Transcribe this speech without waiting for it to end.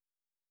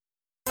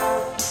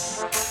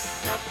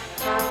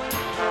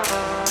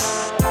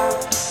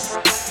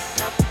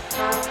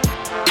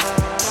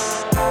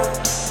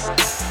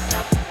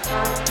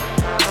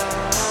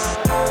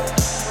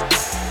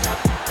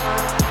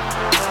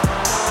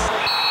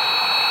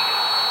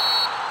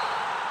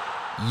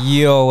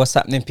Yo, what's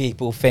happening,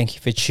 people? Thank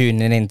you for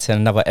tuning in to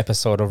another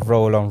episode of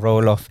Roll On,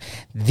 Roll Off,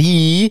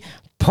 the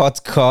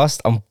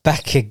podcast. I'm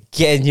back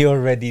again. You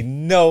already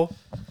know.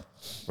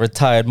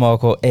 Retired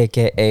Marco,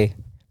 aka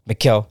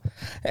Mikel.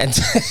 And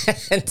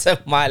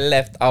to my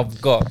left,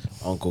 I've got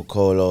Uncle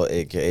Colo,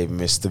 aka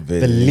Mr.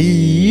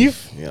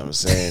 Believe. You know what I'm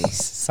saying?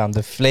 Sound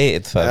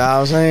deflated, fam. You know what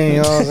I'm saying?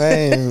 You know what I'm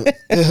saying?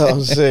 You know what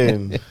I'm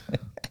saying?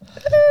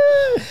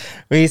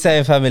 What are you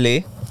saying,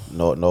 family?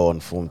 No on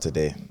form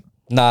today.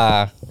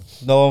 Nah,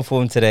 no one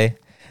formed today.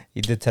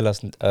 You did tell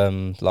us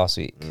last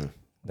week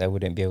they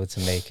wouldn't be able to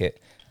make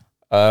it.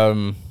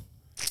 But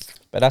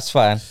that's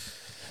fine.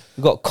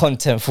 We got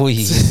content for you,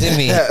 you see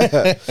me?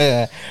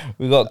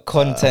 We got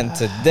content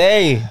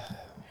today.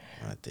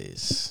 My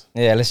days.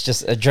 Yeah, let's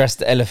just address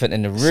the elephant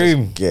in the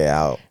room. Just get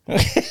out.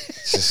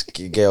 Just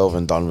get over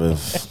and done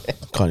with.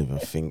 Can't even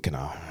think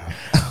now.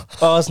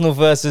 Arsenal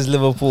versus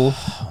Liverpool.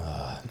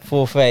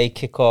 4:30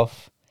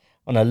 kickoff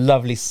on a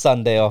lovely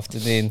Sunday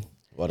afternoon.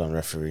 Well done,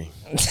 referee.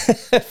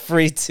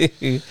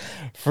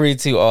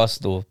 3-2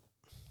 Arsenal.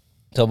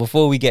 So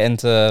before we get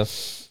into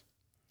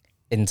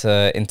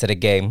the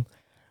game,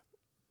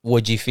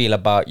 what do you feel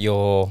about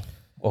your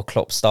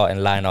Klopp starting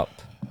lineup?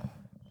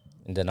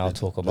 And then I'll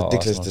talk about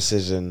ridiculous Arsenal.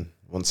 decision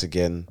once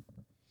again.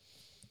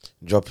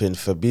 Dropping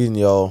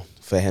Fabinho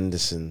for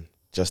Henderson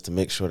just to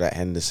make sure that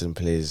Henderson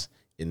plays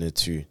in the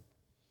two.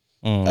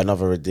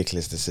 Another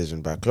ridiculous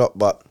decision by Klopp,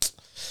 but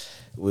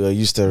we are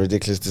used to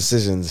ridiculous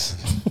decisions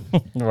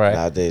right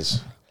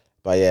nowadays.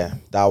 But yeah,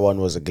 that one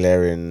was a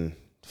glaring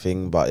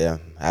thing. But yeah,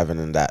 having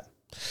than that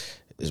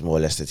is more or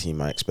less the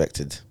team I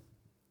expected.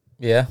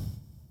 Yeah.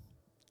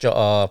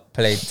 Jota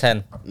played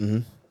 10.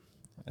 And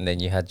then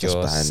you had Just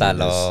your behind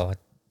Salah, Nunes.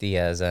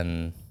 Diaz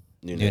and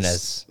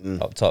Nunes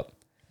up top.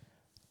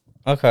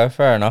 Okay,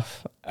 fair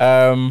enough.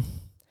 Our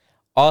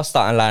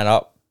starting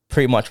lineup,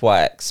 pretty much what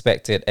I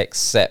expected,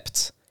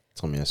 except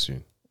Tomiyasu.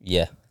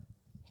 yeah,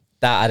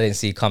 that I didn't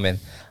see coming.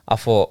 I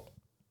thought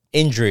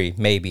injury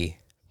maybe,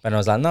 and I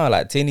was like, no,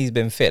 like Tini's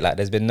been fit. Like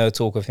there's been no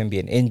talk of him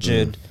being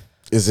injured.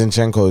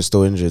 Zinchenko is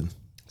still injured.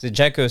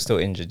 Zinchenko is still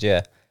injured.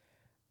 Yeah,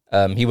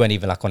 he wasn't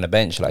even like on the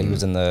bench. Like he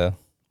was in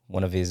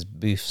one of his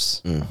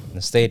booths in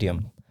the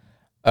stadium.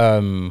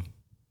 So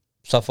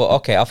I thought,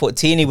 okay, I thought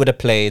Tini would have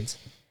played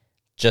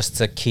just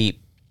to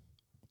keep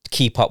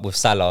up with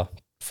Salah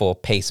for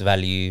pace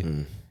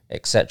value,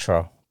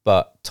 etc.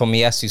 But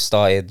Tomiyasu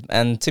started,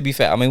 and to be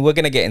fair, I mean, we're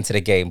going to get into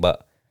the game,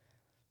 but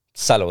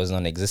Salah was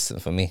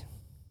non-existent for me.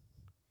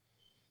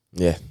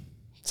 Yeah.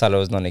 Salah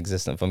was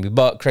non-existent for me.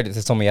 But credit to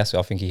Tomiyasu,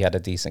 I think he had a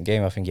decent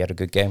game. I think he had a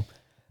good game.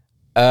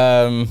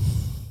 And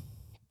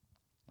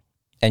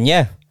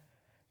yeah,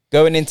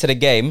 going into the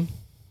game,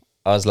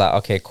 I was like,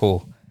 okay,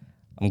 cool.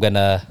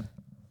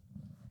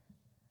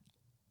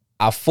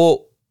 I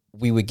thought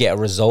we would get a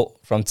result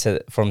from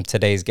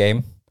today's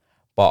game.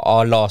 But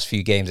our last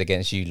few games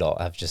against you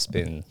lot have just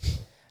been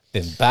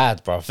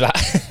bad, bro.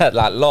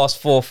 Like last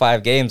 4 or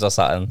 5 games or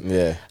something.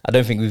 Yeah. I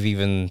don't think we've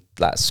even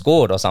like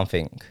scored or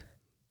something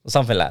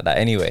like that.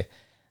 Anyway,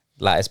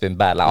 like it's been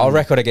bad. Like our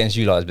record against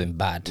you lot has been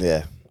bad.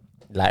 Yeah.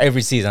 Like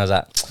every season, I was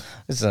like,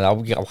 listen,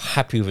 I'm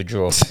happy with a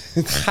draw.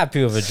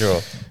 Happy with a draw.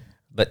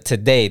 But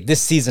today, this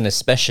season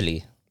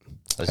especially,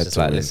 I was just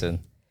like, listen,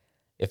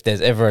 if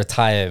there's ever a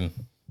time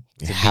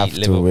to beat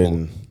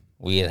Liverpool,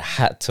 we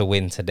had to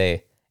win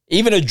today.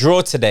 Even a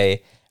draw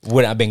today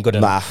wouldn't have been good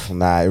enough.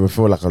 Nah, it would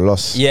feel like a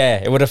loss.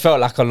 Yeah, it would have felt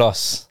like a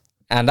loss.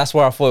 And that's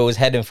where I thought it was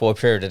heading for a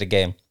period of the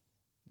game.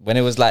 When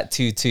it was like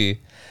 2-2,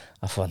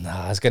 I thought,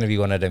 nah, it's going to be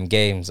one of them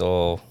games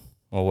or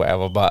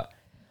whatever. But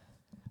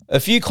a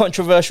few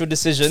controversial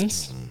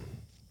decisions.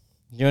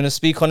 You want to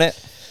speak on it?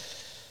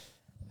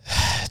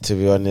 To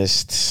be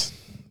honest,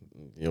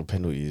 your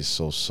penalty is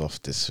so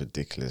soft, it's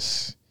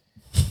ridiculous.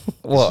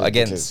 What,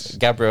 ridiculous. against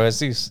Gabriel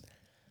Jesus?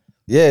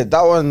 Yeah,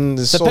 that one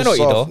is It's a so penalty,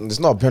 soft. though. It's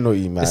not a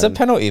penalty, man. It's a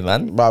penalty,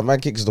 man. But man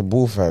kicks the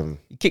ball, fam.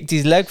 He kicked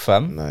his leg,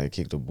 fam. Nah, he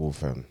kicked the ball,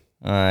 fam.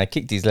 He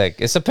kicked his leg.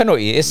 It's a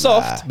penalty. It's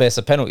soft, but it's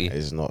a penalty.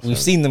 It's not, We've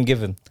fam. seen them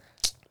given.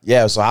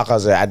 Yeah, so how can I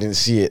say I didn't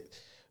see it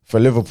for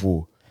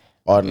Liverpool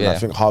on, I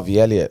think, Harvey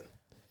Elliott.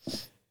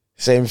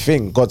 Same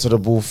thing. Got to the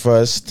ball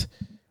first.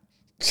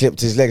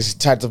 Clipped his legs,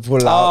 tried to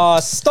pull out. Oh,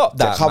 stop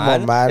that, Come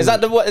on, man. Is that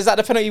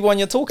the penalty one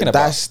you're talking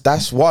about?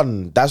 That's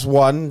one. That's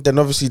one. Then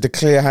obviously the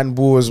clear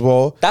handball as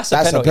well. That's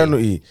a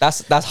penalty.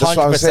 That's what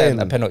I'm 100% saying.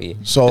 a penalty.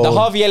 So But the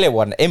Harvey Elliott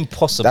one,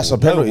 impossible. that's a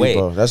penalty, no way.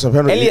 bro. That's a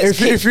penalty.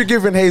 Elliott's If you're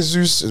giving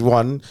Jesus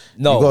one,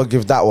 No. you gotta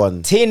give that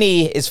one.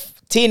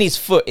 Tierney's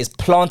foot is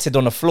planted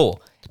on the floor.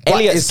 But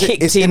Elliott's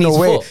kicked it's in Tierney's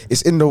the way. foot.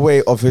 It's in the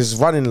way of his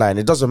running line.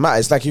 It doesn't matter.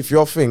 It's like if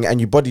you're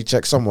and you body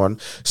check someone,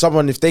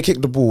 if they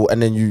kick the ball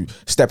and then you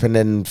step and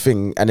then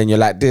and then you're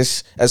like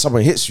this, and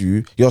someone hits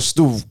you, you're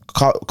still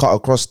cut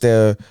across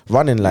their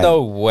running line.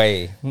 No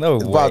way.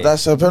 Wow,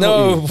 that's a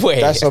penalty. No way.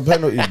 That's a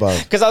penalty, bro.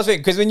 Because I was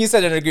thinking, because when you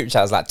said in the group chat,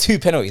 I was like 2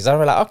 penalties. I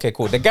was like, okay,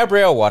 cool. The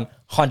Gabriel one,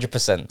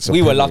 100%.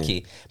 We were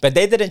lucky, but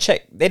they didn't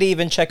check. They didn't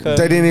even check. They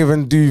didn't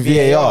even do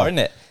VAR,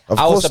 innit? Of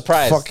I course, was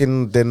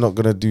surprised. They're not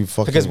gonna do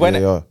fucking Because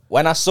VAR.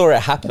 when I saw it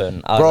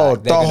happen, I was Bro,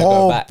 like, they're the gonna go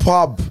whole back.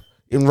 pub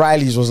in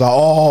Riley's was like,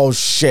 oh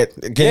shit.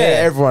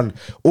 Everyone,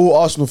 all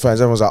Arsenal fans,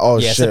 everyone's like, oh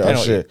shit, it's a penalty.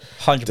 oh shit.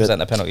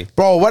 100% a penalty.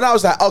 Bro, when I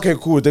was like, okay,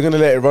 cool, they're gonna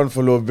let it run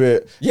for a little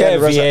bit. Yeah,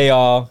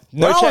 VAR.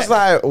 No, I was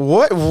like,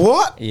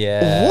 what?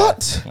 Yeah.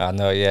 What? I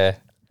know, yeah.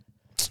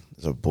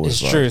 It's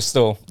true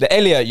still. The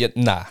Elliot,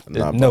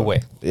 no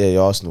way. Yeah,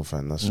 you're Arsenal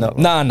fan. That's no.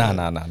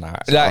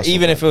 Like,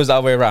 even if it was the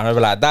other way around, I'd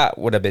be like, that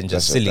would have been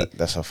just silly.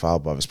 That's a foul,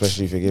 bro.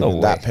 Especially if you're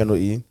giving that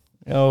penalty.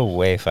 No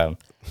way, fam.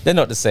 They're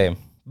not the same.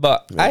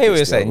 But I hear what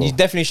you're saying. You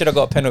definitely should have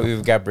got a penalty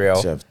with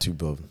Gabriel. Should have two,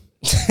 bro.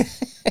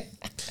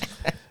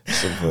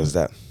 Simple as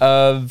that.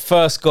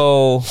 First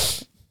goal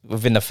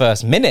within the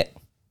first minute.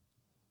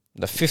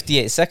 The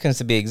 58 seconds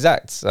to be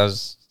exact. I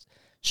was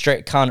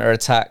straight counter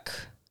attack.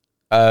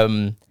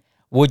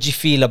 What do you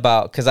feel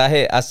about? Because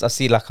I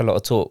see like a lot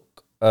of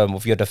talk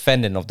with your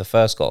defending of the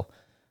first goal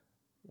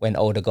when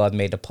Odegaard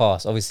made the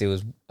pass. Obviously, it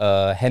was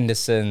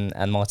Henderson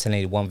and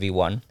Martinelli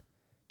 1v1.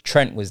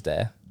 Trent was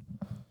there,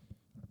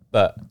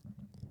 but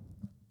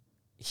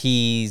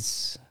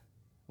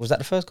was that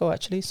the first goal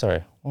actually?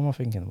 Sorry, what am I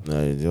thinking?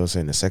 No, you're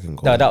saying the second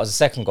goal. No, that was the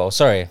second goal.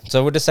 Sorry.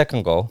 So with the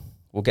second goal,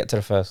 we'll get to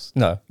the first.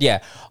 No,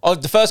 yeah. Oh,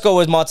 the first goal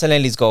was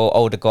Martinelli's goal.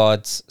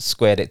 Odegaard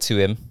squared it to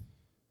him.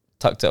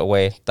 Tucked it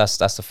away. That's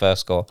the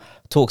first goal.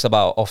 Talks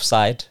about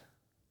offside.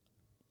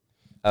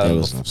 It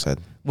wasn't offside.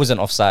 Wasn't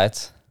offside,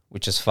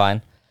 which is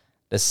fine.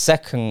 The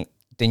second,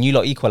 then you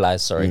lot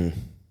equalised. Sorry,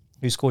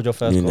 who scored your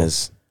first goal?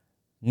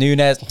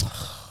 Nunes.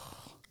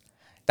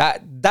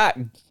 That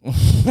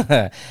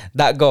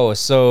that goal.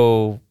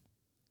 So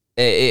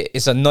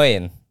it's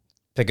annoying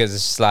because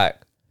it's just like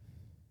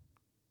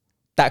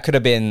that could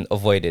have been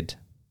avoided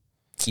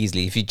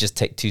easily if you just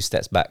take 2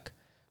 steps back.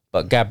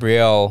 But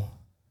Gabriel,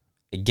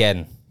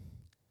 again.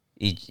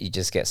 He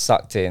just gets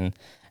sucked in, and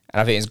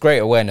I think it's great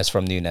awareness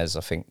from Nunes.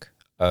 I think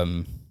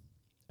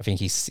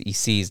he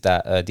sees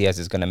that Diaz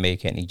is going to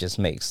make it, and he just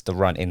makes the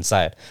run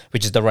inside,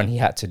 which is the run he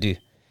had to do.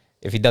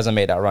 If he doesn't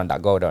make that run,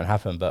 that goal don't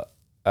happen. But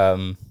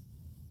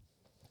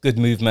good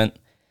movement.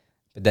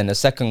 But then the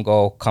second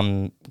goal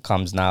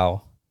comes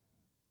now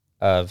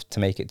to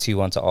make it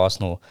 2-1 to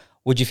Arsenal.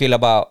 What do you feel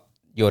about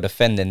your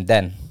defending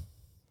then?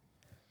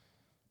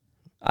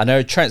 I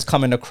know Trent's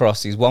coming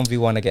across. He's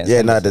 1v1 against.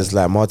 Yeah, there's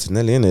like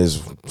Martinelli in his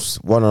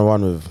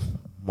 1-on-1 with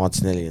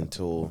Martinelli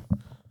until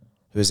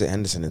who is it?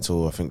 Henderson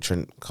until I think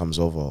Trent comes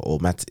over or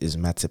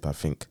Matip. I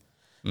think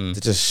they're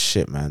just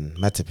shit, man.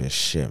 Matip is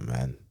shit,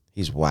 man.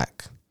 He's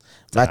whack.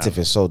 Damn. Matip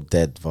is so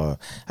dead, bro.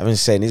 I've been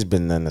saying he's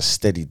been in a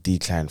steady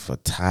decline for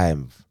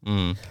time.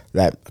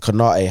 Like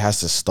Konate has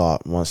to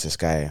start once this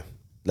guy,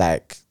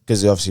 like,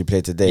 because he obviously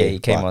played today. Yeah, he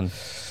came on.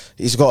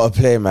 He's got to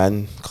play,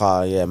 man.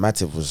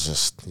 Matip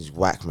was he's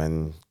whack,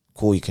 man.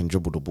 Cool, you can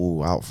dribble the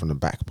ball out from the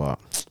back, but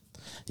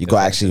you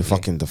got to actually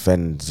fucking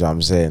defend, you know what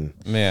I'm saying?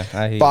 Yeah,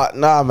 I hear. But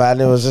nah, man,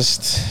 it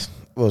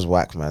was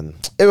whack, man.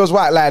 It was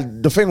whack.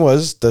 Like, the thing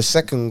was, the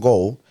second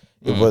goal,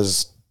 it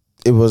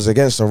was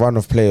against a run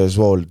of play as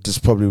well. This is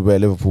probably where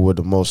Liverpool were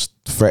the most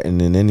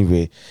threatening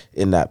anyway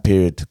in that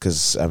period,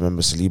 because I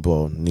remember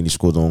Saliba nearly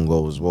scored their own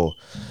goal as well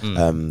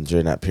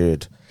during that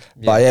period.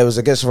 Yeah. But yeah, it was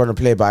against a run of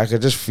play, but I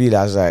could just feel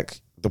as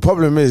like, the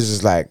problem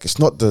is like, it's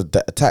not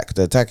the attack.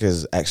 The attack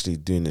is actually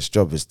doing its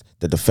job. It's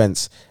the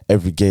defense.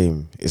 Every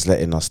game is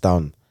letting us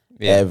down.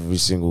 Yeah. Every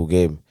single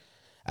game.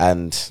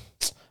 And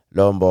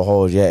lo and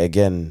behold, yet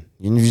again,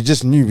 we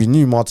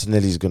knew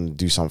Martinelli's going to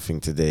do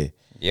something today.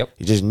 Yep.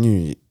 You just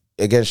knew.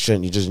 Against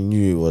Trent, you just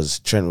knew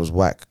Trent was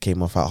whack.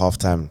 Came off at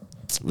half-time.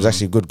 It was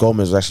actually good.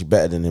 Gomez was actually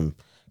better than him.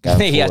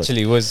 He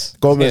actually was.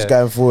 Gomez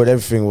going forward,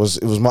 everything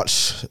was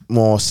much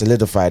more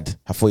solidified.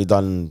 I thought he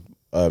done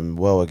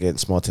well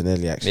against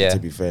Martinelli, actually, to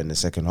be fair, in the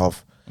second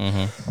half.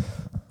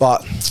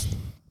 But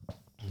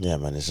yeah,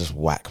 man, it's just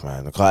whack,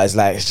 man. It's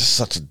like, it's just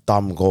such a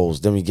dumb goals.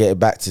 Then we get it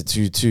back to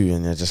 2-2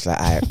 and you're just like,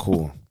 alright,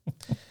 cool.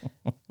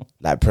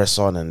 Like, press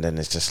on, and then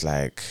it's just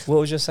like, what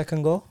was your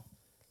second goal?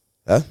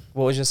 Huh?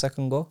 What was your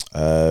second goal?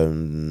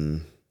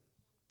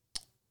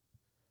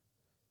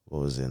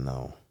 What was it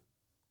now?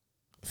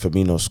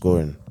 Firmino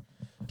scoring.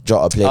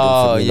 Jota played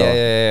Oh, Firmino.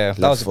 yeah.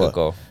 That was a good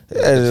goal.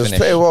 Yeah, it was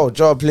played well.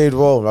 Jota played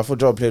well. I thought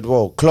Jota played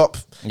well. Klopp,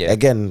 Yeah.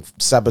 again,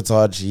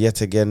 sabotage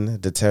yet again,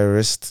 the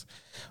terrorist.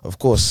 Of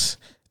course,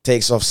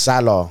 takes off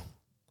Salah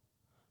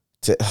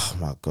to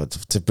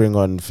bring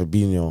on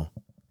Fabinho,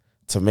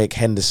 to make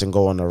Henderson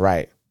go on the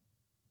right.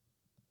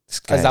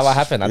 Is that what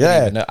happened? I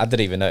didn't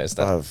even notice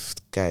that. Bruv,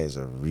 guy is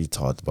a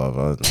retard,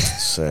 bruv.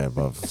 Sorry,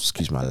 bruv.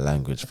 Excuse my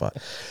language, but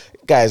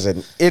guy's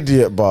an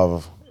idiot,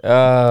 bruv.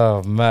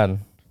 Oh, man.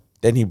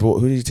 Then he brought,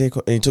 who did he take?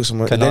 And he took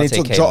someone. Konate, then he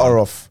took Jota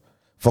off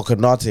for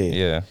Konate.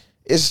 Yeah.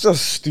 It's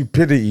just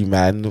stupidity,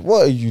 man.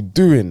 What are you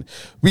doing?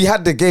 We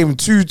had the game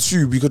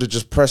 2-2. We could have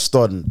just pressed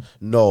on.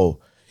 No.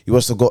 He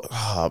wants to go,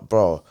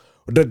 bro.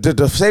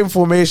 The same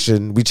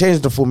formation, we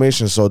changed the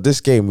formation. So this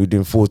game, we're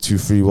doing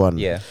 4-2-3-1.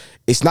 Yeah.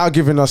 It's now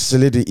giving us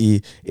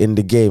solidity in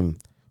the game.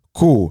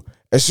 Cool.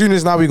 As soon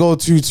as now we go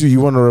 2-2, you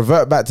want to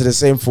revert back to the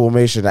same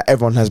formation that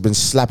everyone has been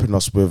slapping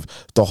us with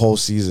the whole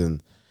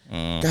season.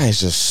 Guy is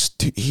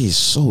just, he's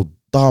so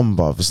dumb,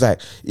 bruv. It's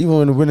like, even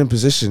when winning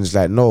positions,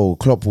 like, no,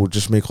 Klopp will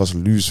just make us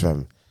lose,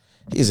 fam.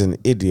 He's an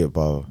idiot,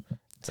 bro.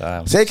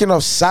 Damn. Taking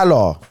off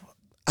Salah,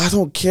 I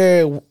don't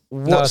care what.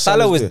 No,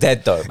 Salah was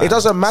dead though, man. It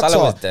doesn't matter.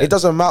 Salah was dead. It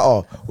doesn't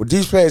matter. Well,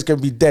 these players can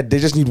be dead. They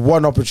just need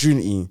one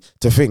opportunity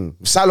to think.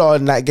 Salah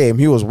in that game,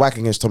 he was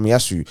whacking against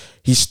Tomiyasu.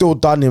 He still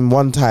done him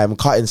one time,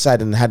 cut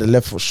inside and had a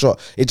left foot shot.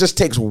 It just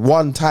takes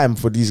one time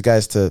for these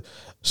guys to,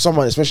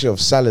 someone especially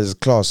of Salah's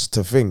class,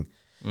 to think.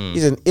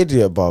 He's an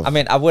idiot, bruv. I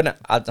mean,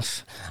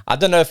 I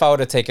don't know if I would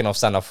have taken off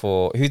Salah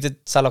for, who did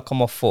Salah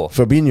come off for?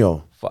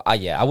 Fabinho.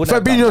 Yeah, I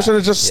wouldn't. Fabinho should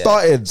have just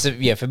started. So,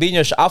 yeah,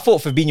 Fabinho. I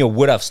thought Fabinho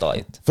would have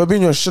started.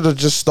 Fabinho should have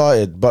just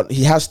started, but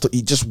he has to.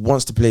 He just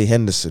wants to play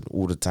Henderson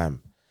all the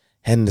time.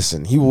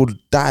 Henderson, he will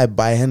die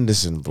by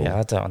Henderson, bro. Yeah,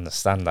 I don't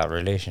understand that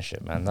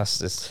relationship, man. That's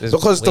just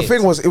because weird. The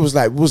thing was, it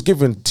was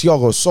giving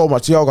Thiago so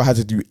much. Thiago had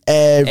to do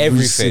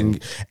everything.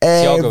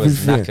 Thiago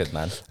was knackered,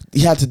 man.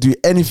 He had to do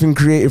anything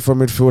creative from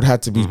midfield.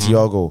 Had to be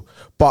Thiago,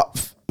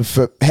 but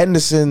for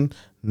Henderson,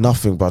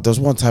 nothing. But there was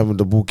one time when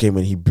the ball came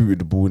and he booted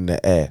the ball in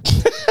the air.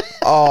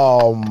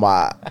 Oh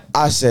my!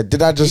 I said,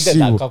 did I just he see?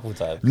 Did that a couple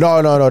times.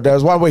 No. There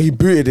was one where he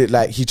booted it,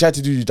 like he tried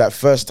to do that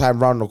first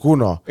time round the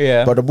corner.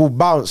 Yeah. But the ball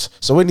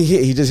bounced. So when he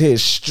hit, he just hit it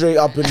straight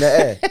up in the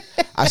air.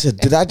 I said,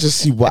 did I just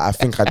see what I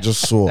think I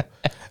just saw?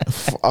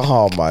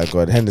 Oh my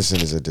God,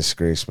 Henderson is a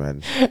disgrace,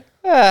 man.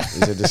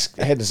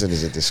 Henderson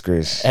is a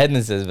disgrace.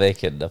 Henderson's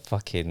making the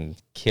fucking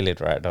kill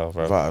it right now,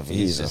 bro. Bruv,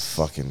 he's a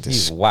fucking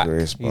disgrace. He's whack.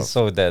 He's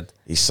so dead.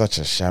 He's such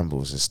a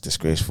shambles. It's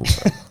disgraceful,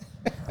 bro.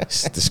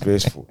 It's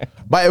disgraceful.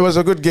 But it was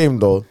a good game,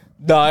 though.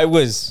 No, it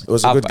was. It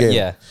was a good game.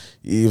 Yeah.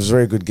 It was a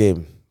very good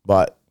game.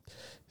 But,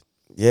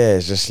 yeah,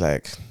 it's just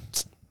like,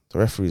 the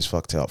referees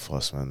fucked it up for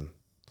us, man.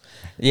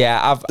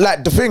 Yeah,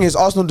 like, the thing is,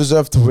 Arsenal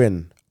deserved to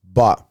win.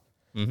 But,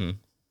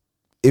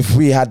 if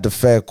we had the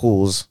fair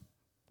calls,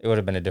 it would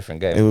have been a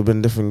different game. It would have been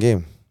a different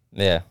game.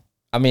 Yeah.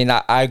 I mean,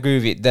 I agree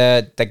with you.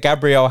 The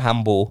Gabriel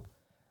handball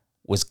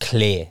was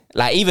clear.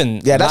 Like,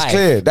 even yeah, that's live,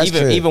 clear. That's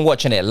clear. Even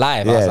watching it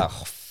live, I was like,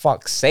 oh,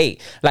 fuck's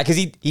sake. Like, because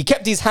he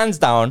kept his hands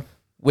down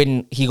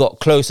when he got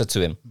closer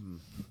to him.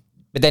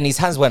 But then his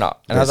hands went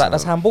up. And I was like,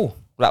 that's handball.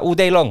 Like, all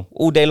day long,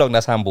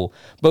 that's handball.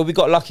 But we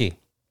got lucky.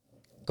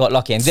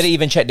 And didn't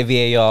even check the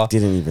VAR.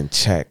 Didn't even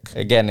check.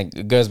 Again,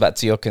 it goes back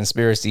to your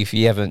conspiracy. If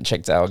you haven't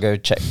checked it out, go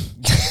check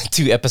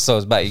 2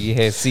 episodes back. You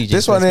hear CJ.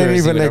 This one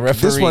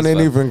ain't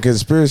even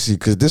conspiracy,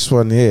 because this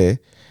one here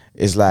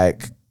is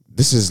like,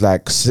 this is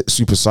like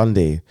Super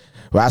Sunday.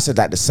 Well, I said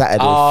like the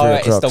Saturday. Oh,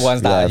 it's the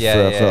ones that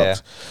yeah.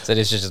 So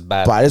this is just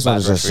bad. But this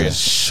one's just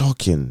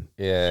shocking.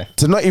 Yeah.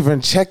 To not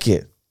even check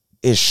it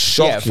is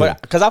shocking. Yeah,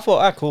 because I thought,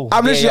 alright, cool.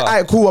 I'm literally,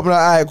 alright, cool. I'm like,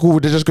 alright,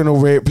 cool. They're just gonna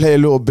wait, play a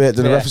little bit.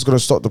 Then the ref is gonna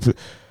stop the play.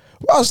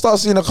 I'll start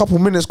seeing a couple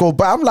minutes go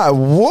by. I'm like,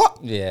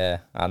 what?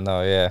 Yeah, I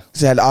know, yeah. He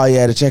said, oh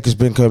yeah, the check has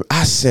been coming.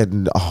 I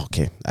said, oh,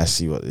 okay, I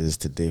see what it is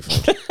today.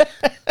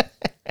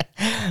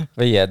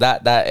 But yeah,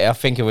 that I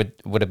think it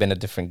would have been a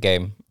different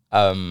game.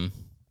 The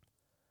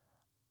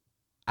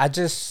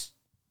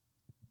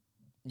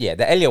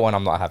Elliot one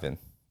I'm not having.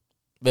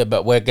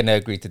 But we're gonna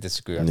agree to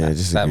disagree on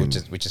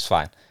that, which is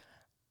fine.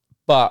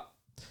 But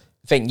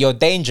I think your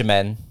danger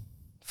men,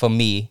 for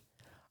me,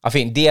 I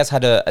think Diaz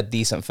had a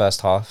decent first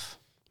half.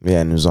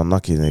 Yeah, and he was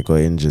unlucky and he got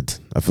injured.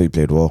 I thought he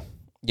played well.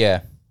 Yeah,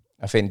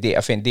 I think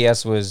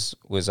Diaz was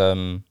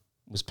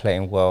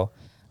playing well.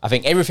 I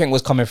think everything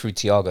was coming through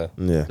Thiago.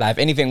 Yeah, like if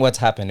anything were to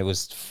happen, it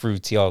was through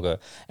Thiago.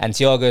 And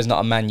Thiago is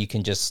not a man you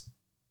can just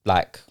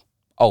like,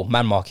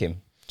 man mark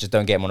him, just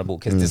don't get him on the ball,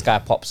 because this guy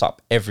pops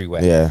up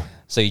everywhere. Yeah.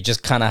 So you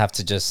just kind of have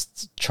to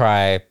just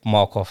try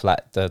mark off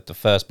like the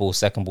first ball,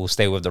 second ball,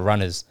 stay with the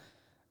runners.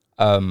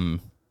 But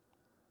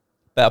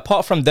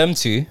apart from them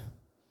two,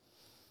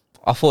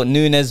 I thought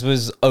Nunes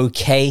was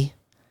okay.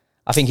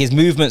 I think his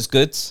movement's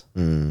good.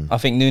 I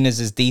think Nunes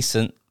is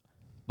decent.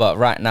 But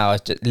right now,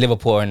 it's just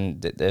Liverpool,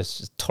 and there's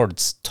just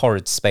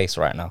torrid space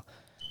right now.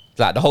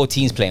 Like, the whole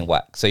team's playing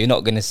whack. So you're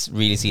not going to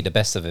really see the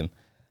best of him.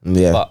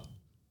 Yeah. But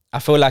I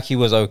feel like he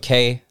was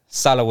okay.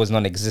 Salah was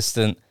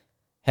non-existent.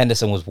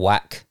 Henderson was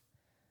whack,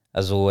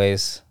 as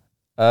always.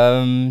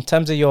 In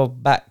terms of your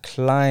back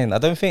line, I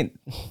don't think...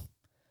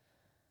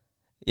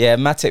 Yeah,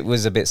 Matic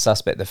was a bit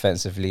suspect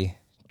defensively.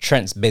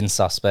 Trent's been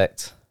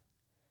suspect.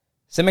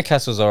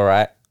 Tsimikas was all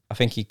right. I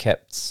think he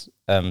kept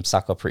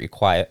Saka pretty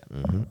quiet.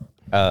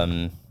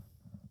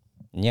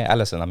 Yeah,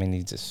 Alisson, I mean,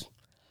 he just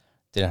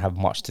didn't have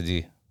much to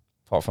do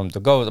apart from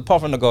the goals.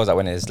 Apart from the goals that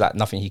went in, it's like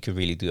nothing he could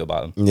really do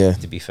about them. Yeah,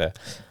 to be fair.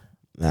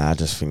 Nah, I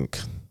think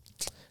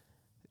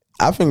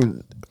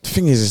the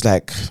thing is, it's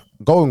like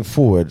going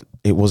forward,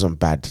 it wasn't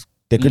bad.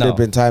 There could have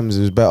been times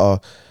it was better.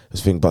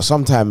 But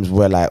sometimes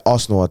we're like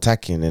Arsenal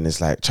attacking and it's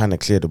like trying to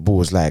clear the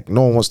ball. It's like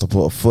no one wants to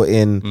put a foot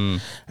in,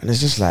 and it's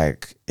just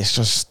like it's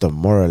just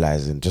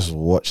demoralizing just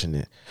watching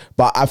it.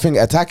 But I think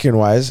attacking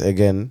wise,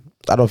 again,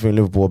 I don't think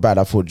Liverpool were bad.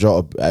 I thought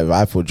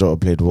Jota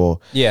played well.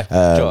 Yeah,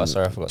 Jota.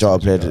 Sorry, I forgot.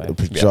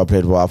 Jota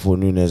played well. I thought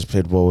Nunes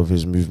played well with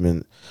his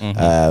movement.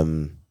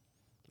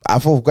 I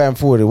thought going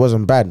forward it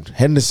wasn't bad.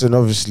 Henderson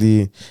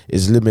obviously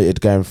is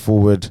limited going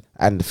forward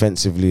and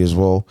defensively as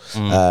well.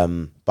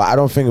 But But I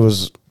don't think it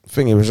was. I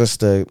think it was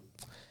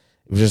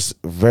just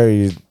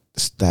very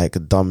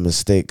like dumb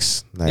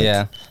mistakes.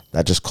 Like,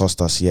 that just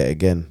cost us yet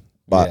again.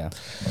 But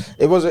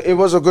it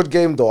was a good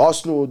game though.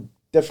 Arsenal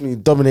definitely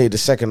dominated the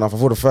second half. I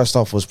thought the first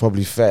half was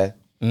probably fair.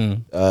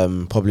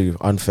 Probably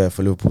unfair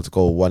for Liverpool to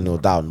go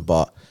 1-0 down,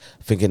 but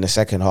I think in the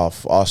second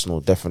half Arsenal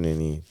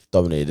definitely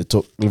dominated. It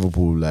took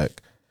Liverpool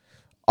like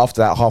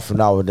after that half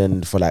an hour,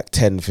 then for like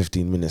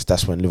 10-15 minutes,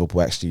 that's when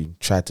Liverpool actually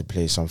tried to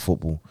play some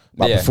football.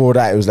 But before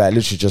that, it was like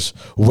literally just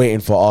waiting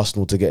for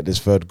Arsenal to get this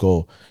third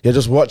goal. You're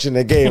just watching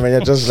the game and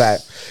you're just like,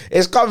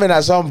 it's coming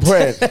at some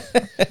point.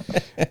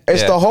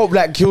 It's the hope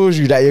that kills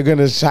you that you're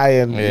gonna try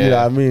and you know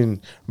what I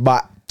mean.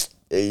 But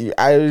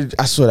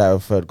I saw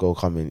that third goal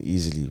coming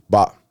easily,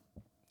 but.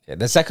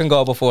 The second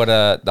goal before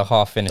the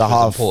half finish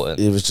was important.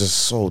 It was just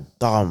so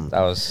dumb.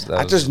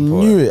 I just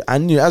knew it. I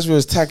knew as we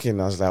was attacking,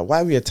 I was like,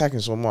 why are we attacking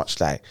so much?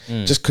 Like,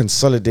 just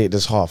consolidate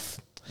this half.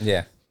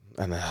 Yeah.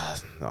 And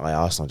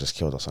Arsenal just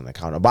killed us on the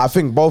counter. But I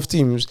think both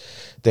teams,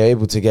 they're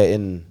able to get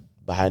in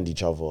behind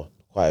each other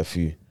quite a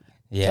few.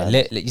 Yeah.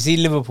 You see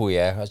Liverpool,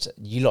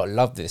 you lot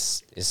love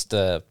this. It's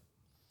the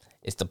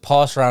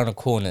pass round the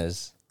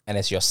corners and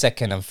it's your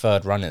second and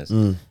third runners.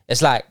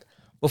 It's like,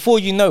 before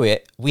you know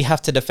it, we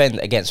have to defend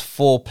against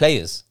 4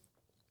 players.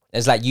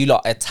 It's like you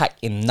lot attack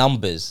in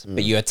numbers,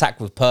 but you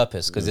attack with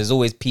purpose because there's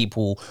always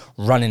people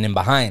running in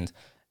behind.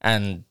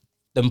 And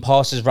them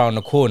passes round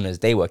the corners,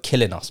 they were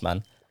killing us,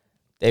 man.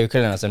 They were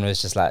killing us, and it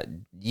was just like,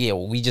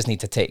 we just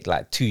need to take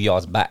like 2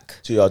 yards back.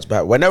 2 yards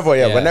back.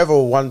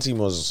 Whenever one team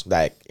was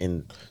like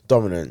in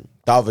dominant,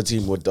 the other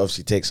team would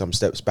obviously take some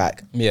steps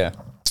back. Yeah.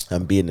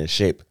 And be in their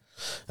shape.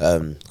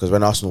 Because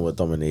when Arsenal were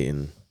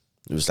dominating,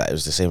 it was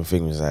the same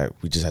thing. It was like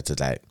we just had to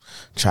like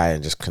try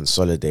and just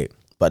consolidate.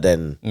 But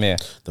then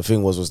the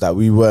thing was that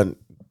we weren't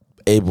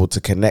able to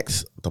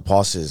connect the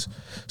passes.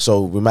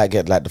 So we might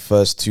get like the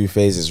first 2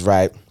 phases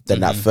right.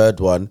 Then that third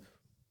one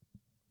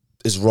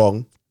is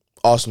wrong.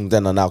 Arsenal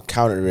then are now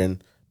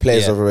countering.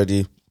 Players have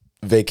already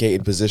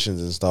vacated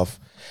positions and stuff.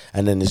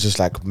 And then it's just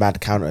like mad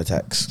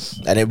counterattacks.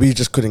 And then we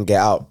just couldn't get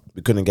out.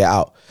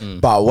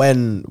 But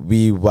when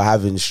we were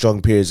having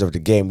strong periods of the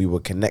game, we were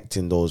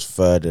connecting those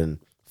third and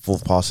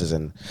fourth passes,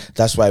 and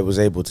that's why it was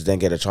able to then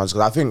get a chance.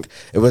 Because I think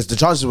the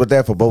chances were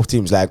there for both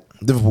teams. Like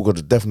Liverpool could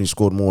have definitely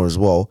scored more as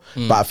well,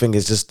 but I think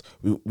it's just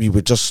we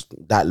were just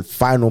that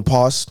final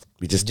pass.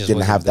 We just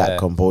didn't have that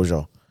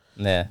composure.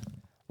 Yeah.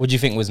 What do you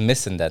think was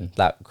missing then?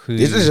 Like who?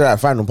 It's just that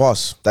final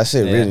pass. That's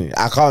it. Really,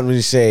 I can't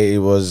really say it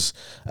was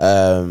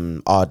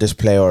this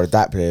player or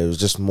that player. It was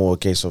just more a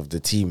case of the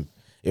team.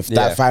 If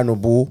that final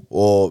ball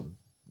or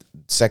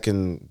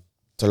second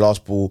to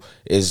last ball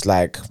is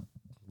like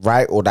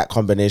right, or that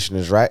combination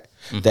is right,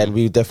 then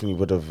we definitely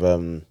would have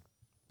been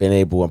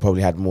able and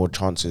probably had more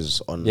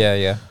chances on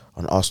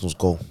on Arsenal's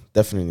goal,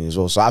 definitely as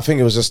well. So I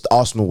think it was just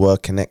Arsenal were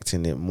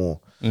connecting it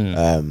more in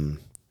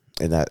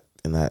that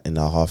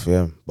half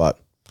year. But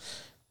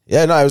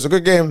it was a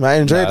good game. I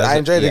enjoyed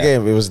the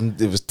game. It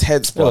was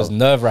tense, bro. It was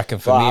nerve-wracking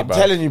for me, bro.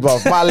 I'm telling you, bro,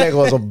 my leg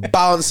was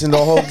bouncing the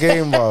whole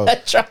game, bro.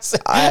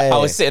 I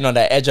was sitting on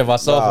the edge of my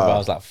sofa, bro. I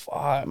was like,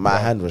 fuck. My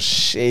hand was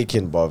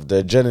shaking, bro.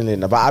 The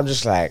adrenaline. But I'm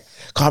just like,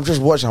 I'm just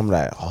watching. I'm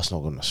like,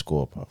 Arsenal gonna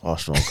score, bro.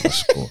 Arsenal gonna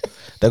score.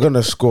 They're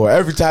gonna score.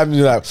 Every time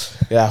you're like,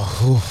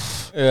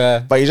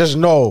 but you just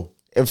know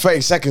in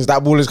 30 seconds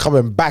that ball is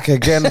coming back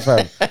again,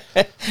 fam.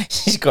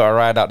 He's got to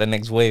ride out the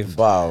next wave.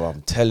 Wow,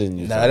 I'm telling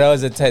you. That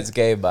was a tense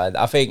game, man.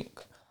 I think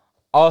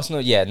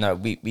Arsenal,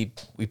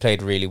 we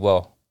played really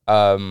well.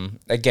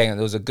 Again,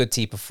 it was a good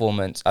team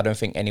performance. I don't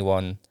think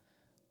anyone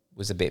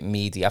was a bit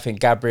meaty. I think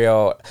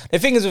Gabriel. The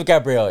thing is with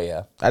Gabriel,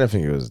 I don't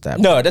think it was that.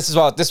 No, this is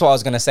what I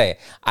was gonna say.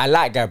 I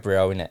like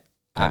Gabriel in it,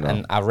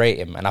 and I rate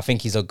him, and I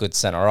think he's a good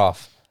centre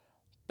half.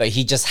 But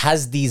he just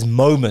has these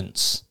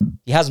moments.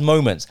 He has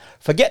moments.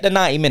 Forget the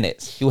 90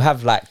 minutes. He'll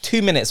have like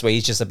 2 minutes where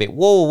he's just a bit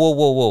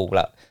whoa.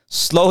 Like,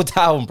 slow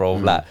down, bro.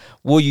 Like,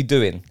 what are you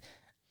doing?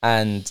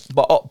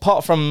 But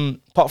apart from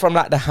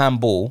like the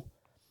handball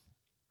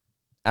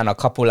and a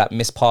couple like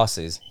missed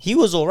passes, he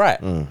was all right.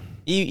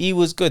 He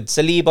was good.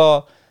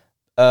 Saliba's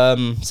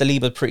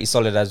pretty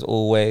solid as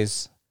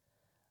always.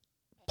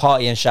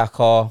 Partey and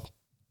Xhaka,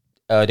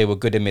 they were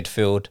good in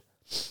midfield.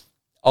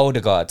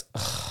 Odegaard.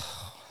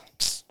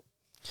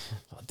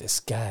 This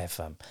guy,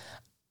 fam.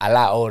 I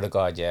like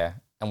Odegaard,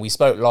 and we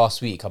spoke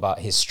last week about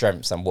his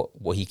strengths and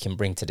what he can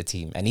bring to the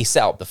team, and he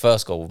set up the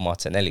first goal with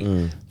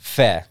Martinelli.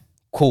 Fair,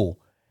 cool,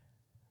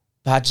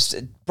 but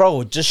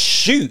just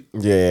shoot,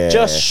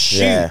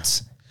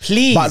 shoot,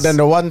 please. But then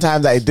the one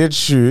time that he did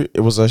shoot,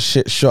 it was a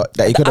shit shot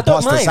that he could have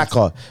passed to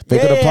Saka. They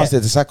could have passed it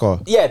to Saka.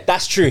 Yeah,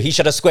 that's true. He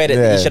should have squared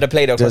it. He should have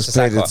played it across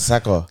to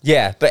Saka.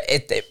 Yeah, but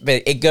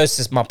it goes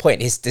to my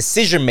point. His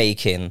decision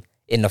making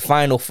in the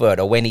final third,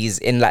 or when he's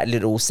in that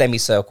little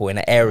semicircle in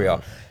an area,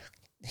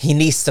 he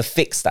needs to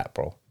fix that,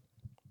 bro.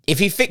 If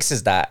he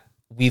fixes that,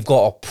 we've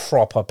got a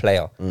proper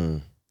player.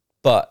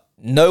 But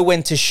know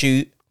when to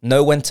shoot,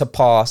 know when to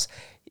pass.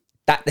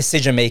 That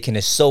decision making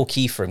is so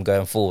key for him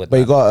going forward. But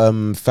you got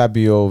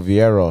Fabio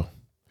Vieira,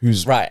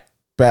 who's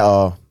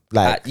better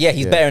Like,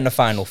 he's better in the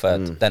final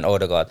third than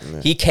Odegaard.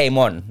 Yeah. He came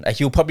on.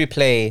 He'll probably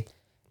play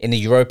in the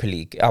Europa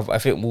League. I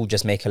think we'll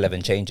just make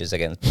 11 changes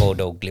against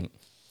Bordeaux Glimt.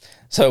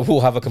 So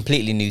we'll have a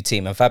completely new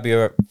team. And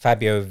Fabio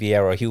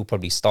Vieira, he'll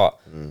probably start.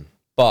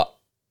 But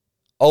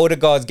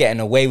Odegaard's getting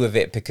away with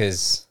it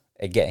because,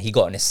 again, he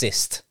got an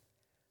assist.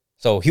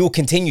 So he'll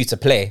continue to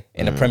play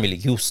in the Premier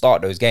League. He'll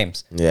start those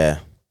games. Yeah.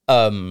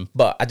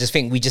 But I just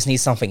think we just need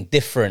something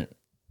different.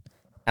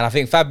 And I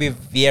think Fabio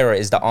Vieira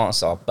is the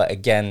answer. But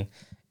again,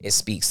 it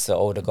speaks to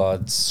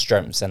Odegaard's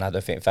strengths. And I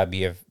don't think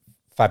Fabio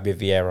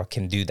Vieira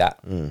can do that.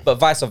 But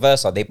vice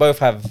versa. They both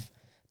have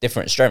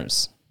different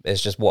strengths.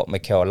 It's just what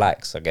Mikel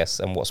likes, I guess,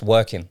 and what's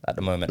working at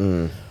the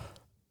moment.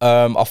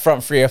 Our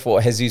front three, I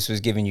thought Jesus was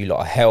giving you a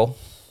lot of hell.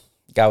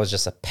 Guy was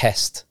just a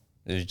pest.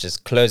 He was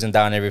just closing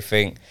down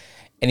everything.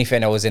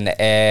 Anything that was in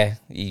the air,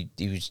 he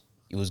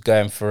was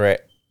going for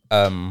it.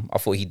 I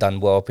thought he done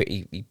well.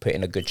 He put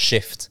in a good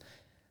shift.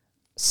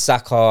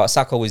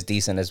 Saka was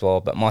decent as well,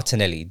 but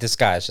Martinelli, this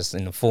guy is just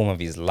in the form of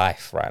his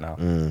life right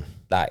now.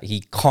 Like,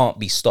 he can't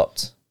be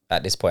stopped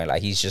at this point.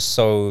 Like, he's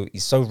so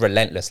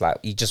relentless. Like,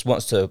 he just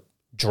wants to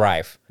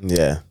drive.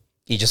 Yeah.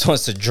 He just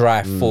wants to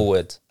drive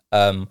forward.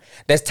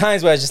 There's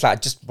times where it's just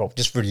like,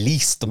 just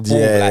release the ball.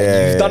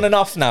 You've done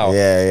enough now.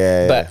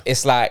 But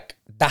it's like,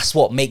 that's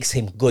what makes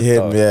him good,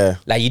 though. Yeah.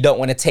 Like, you don't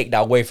want to take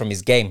that away from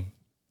his game.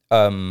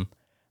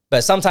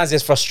 But sometimes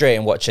it's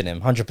frustrating watching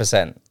him,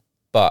 100%.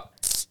 But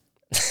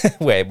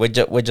wait,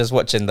 we're just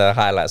watching the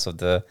highlights of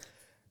the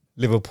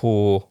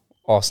Liverpool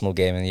Arsenal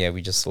game, and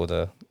we just saw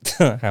the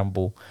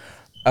handball.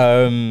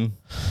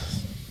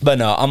 But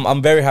no,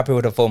 I'm very happy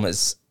with the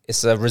performance.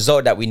 It's a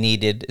result that we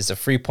needed. It's the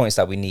 3 points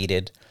that we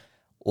needed.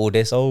 All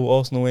this,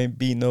 Arsenal ain't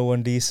beat no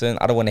one decent.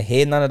 I don't want to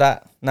hear none of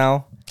that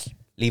now.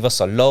 Leave us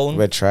alone.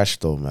 We're trash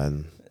though,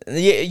 man.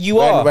 Yeah, you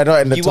are. We're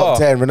not in the top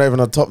 10. We're not even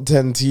a top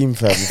 10 team,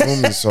 fam. You feel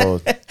me? So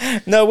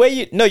no,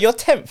 you're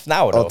 10th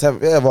now, though.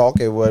 10th. Yeah, but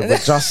okay, we're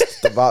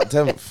just about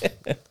 10th. You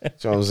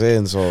know what I'm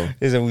saying? So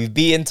listen, we've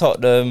beaten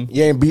Tottenham.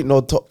 You ain't beat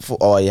no top 4.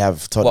 Oh, you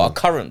have Tottenham. What, a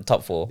current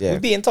top 4? Yeah.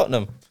 We've beaten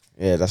Tottenham.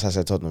 Yeah, that's how I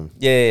said Tottenham.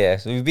 Yeah.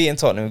 So we've beaten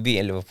Tottenham. We've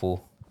beaten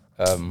Liverpool.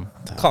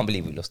 Can't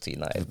believe we lost to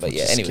United. But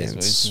yeah,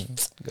 anyways,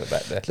 we'll go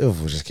back there.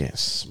 Liverpool just getting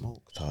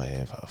smoked out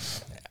here,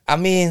 bruv. I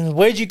mean,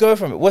 where'd you go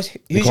from it?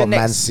 Who's your next?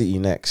 Man City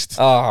next.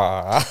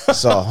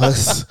 So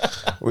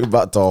we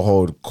about to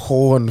hold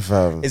corn,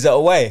 fam. Is it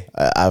away?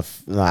 I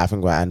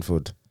think we're at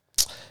Anfield.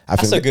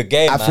 That's a good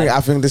game,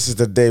 I think this is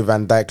the day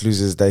Van Dijk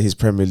loses his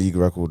Premier League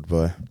record,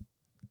 boy.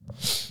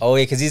 Oh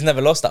yeah, because he's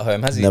never lost at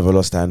home, has he? Never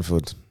lost at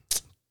Anfield.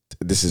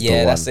 This is the one.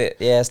 Yeah, that's it.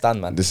 Yeah, it's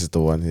done, man. This is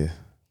the one here.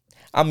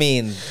 I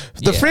mean,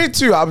 the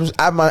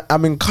 3-2.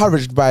 I'm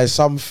encouraged by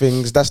some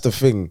things. That's the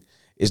thing.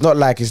 It's not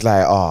like it's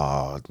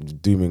like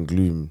doom and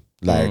gloom.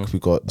 Like we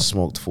got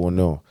smoked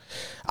 4-0.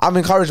 I'm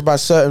encouraged by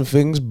certain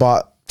things,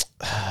 but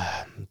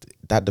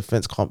that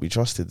defense can't be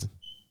trusted.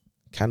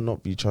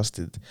 Cannot be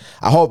trusted.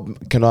 I hope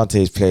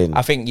Konate is playing.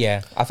 I think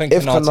if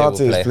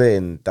Konate is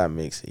playing, that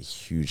makes a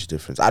huge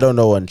difference. I don't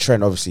know on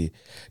Trent. Obviously,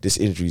 this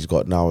injury's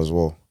got now as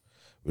well.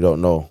 We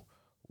don't know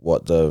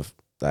what the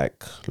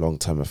long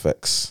term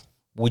effects.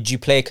 Would you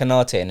play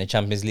Konate in the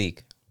Champions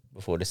League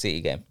before the City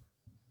game?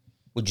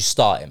 Would you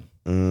start him?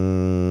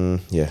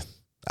 Yeah,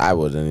 I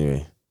would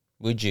anyway.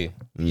 Would you?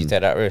 Would you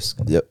take that risk?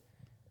 Yep.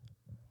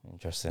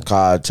 Interesting.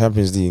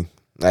 Champions League.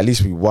 At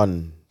least we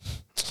won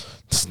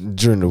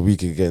during the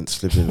week against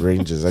flipping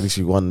Rangers. At least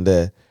we won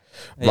there.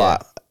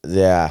 But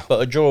yeah.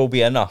 But a draw will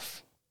be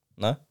enough.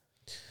 No.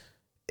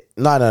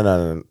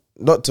 No.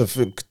 Not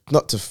to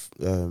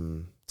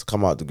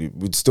come out the group.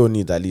 We'd still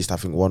need at least, I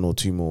think, 1 or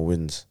 2 more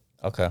wins.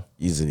 Okay.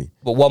 Easily.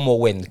 But one more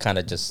win kind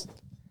of just...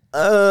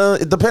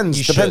 It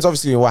depends. Depends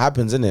obviously on what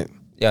happens, innit?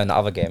 Yeah, in the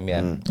other game,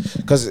 yeah.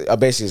 Because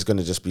basically it's going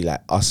to just be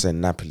like us and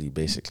Napoli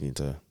basically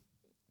to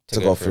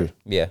go through.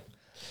 Yeah.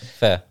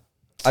 Fair.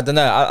 I don't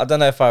know. I don't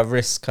know if I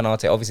risk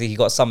Konate. Obviously, he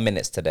got some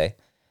minutes today.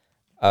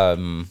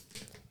 I'd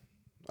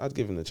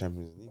give him the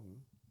Champions League.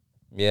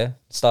 Yeah?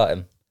 Start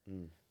him.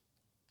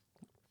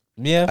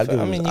 Yeah,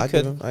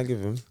 I'd give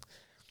him.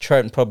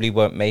 Trent probably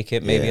won't make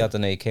it. Maybe, I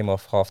don't know, he came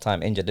off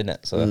half-time injured, didn't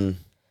it? So...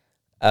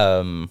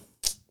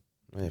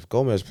 if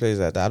Gomez plays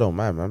like that, I don't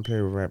mind, man. Play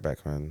right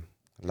back, man.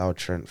 Allow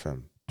Trent,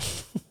 fam.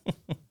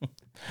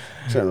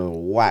 Trent was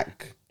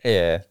whack.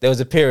 Yeah, there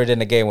was a period in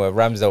the game where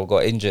Ramsdale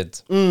got injured.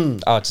 I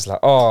was just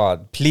like,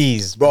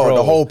 please, bro.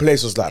 The whole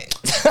place was like,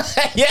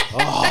 yeah.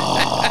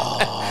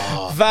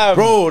 Fam.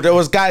 Bro, there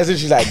was guys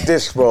literally like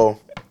this, bro.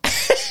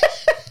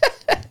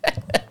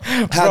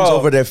 Hands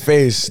over their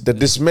face. The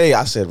dismay.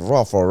 I said,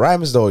 raw for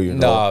Ramsdale, you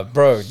know. Nah,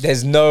 bro,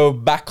 there's no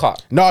backup.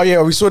 No,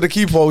 yeah, we saw the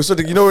keeper.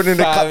 You know, when they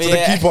cut to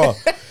the keeper.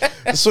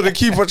 So the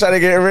keeper trying to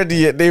get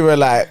ready. They were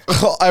like,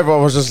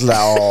 everyone was just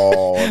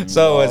like,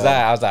 So was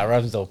that. I was like,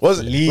 Ramsdale,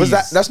 please. Was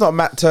that? That's not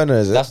Matt Turner,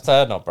 is it? That's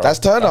Turner, bro. That's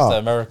Turner? That's the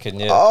American,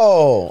 yeah.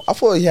 Oh, I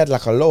thought he had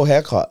like a low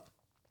haircut.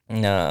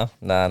 No.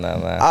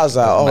 I was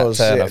like, Matt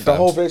Turner, shit. The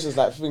whole face was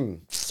like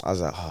thing. I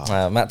was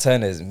like, Matt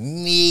Turner is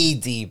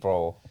meaty,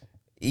 bro.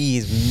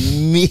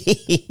 He's me.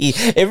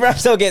 If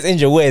Ramsdale gets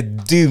injured, we're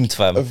doomed,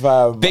 fam.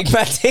 Big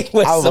man thing,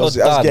 I was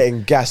done.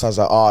 getting gassed. I was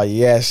like, oh,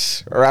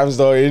 yes.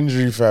 Ramsdale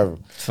injury,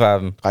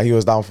 fam. Like, he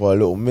was down for a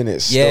little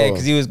minute still. Yeah,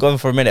 because he was gone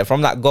for a minute.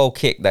 From that goal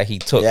kick that he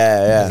took,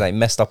 Yeah. he's like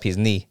messed up his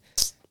knee.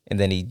 And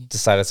then he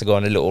decided to go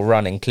on a little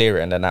run and clear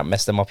it. And then that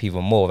messed him up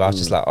even more. I was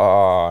just like,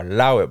 oh,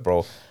 allow it,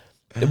 bro.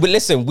 But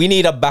listen, we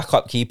need a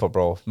backup keeper,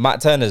 bro.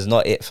 Matt Turner's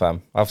not it,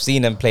 fam. I've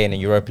seen him playing in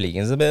Europa League.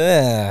 It's a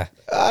bit,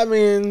 I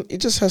mean, he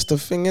just has to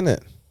thing in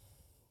it.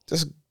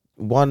 Just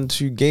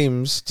 1-2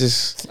 games.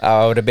 Just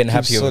I would have been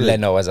happy solid. with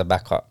Leno as a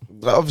backup.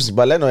 But obviously,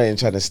 but Leno ain't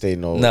trying to stay.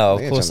 No,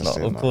 Of course not.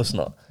 Of course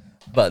not.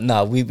 But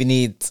no, we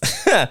need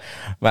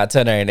Matt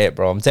Turner ain't it,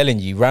 bro. I'm telling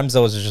you,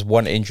 Ramsdale is just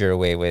one injury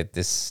away where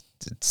this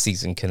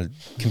season can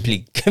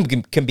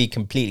be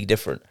completely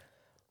different.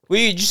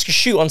 We just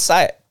shoot on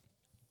sight.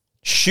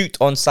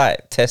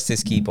 Test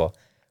his keeper.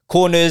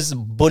 Corners,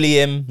 bully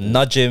him,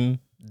 nudge him,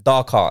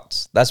 dark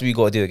arts. That's what you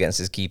got to do against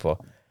his keeper,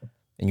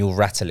 and you'll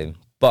rattle him.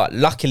 But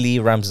luckily,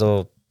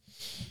 Ramsdale's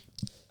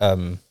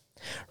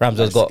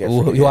got.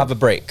 He'll have a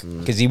break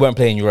because he won't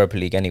play in Europa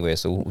League anyway,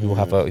 so he'll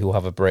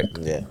have a break.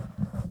 Yeah.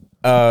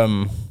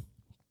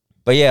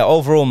 But yeah,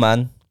 overall,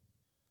 man,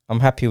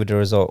 I'm happy with the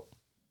result.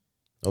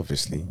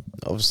 Obviously,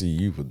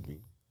 you would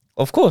be.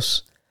 Of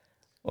course.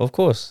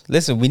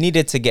 Listen, we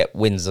needed to get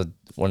wins of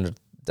one of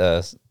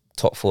the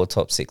top 4,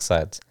 top 6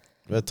 sides.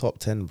 We're top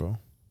 10, bro.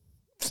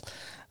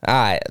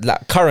 Alright,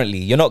 like currently,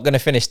 you're not gonna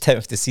finish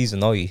 10th this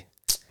season, are you?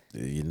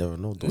 You never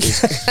know.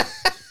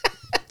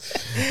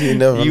 You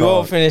never know. You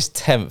won't finish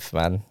 10th,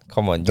 man.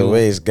 Come on. The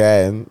way it's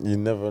going, you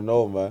never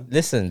know, man.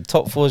 Listen,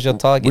 top 4 is your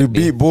target. We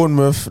beat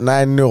Bournemouth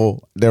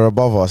 9-0. They're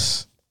above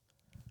us.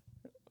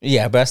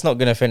 Yeah, but that's not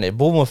going to finish.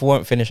 Bournemouth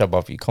won't finish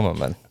above you. Come on,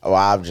 man. Well,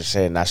 I'm just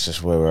saying that's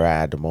just where we're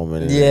at the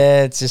moment.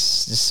 Yeah, it's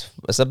just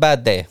it's a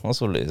bad day.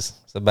 That's all it is.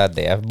 It's a bad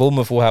day.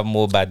 Bournemouth will have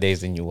more bad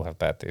days than you will have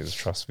bad days.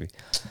 Trust me.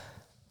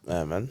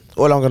 Yeah, man.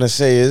 All I'm going to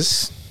say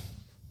is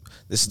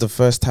this is the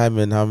first time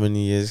in how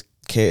many years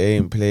Kate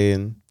ain't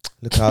playing.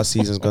 Look how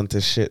season's gone to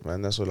shit,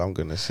 man. That's all I'm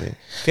going to say.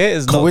 Kate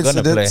is not going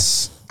to play.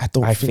 I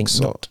don't think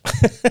so. Not.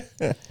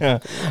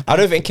 I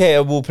don't think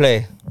Kate will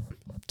play,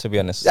 to be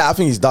honest. Yeah, I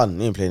think he's done.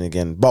 He ain't playing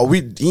again. But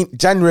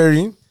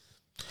January,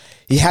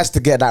 he has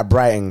to get that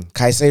Brighton.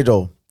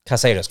 Caicedo's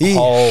Caicedo's he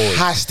cold.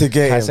 Has to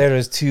get him.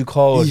 Caicedo's too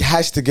cold. He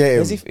has to get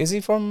him. Is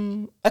he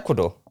from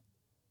Ecuador?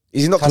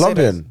 Is he not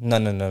Colombian?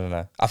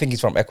 No. I think he's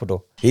from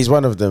Ecuador. He's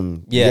one of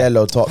them. Yeah.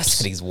 Yellow tops. I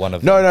said he's one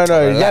of them. No.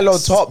 Relax. Yellow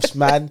tops,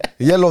 man.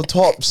 Yellow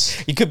tops.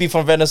 He could be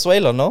from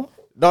Venezuela, no?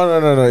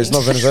 No. It's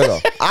not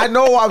Venezuela. I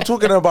know what I'm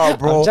talking about,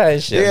 bro. I'm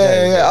trying shit.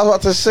 Yeah. I was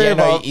about to say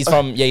he's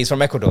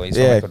from Ecuador. He's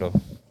from Ecuador.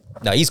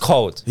 No, he's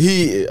cold.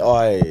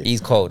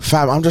 He's cold.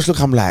 Fam, I'm just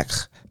looking. I'm like,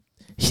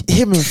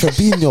 him and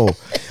Fabinho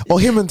or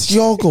him and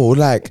Thiago,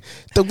 like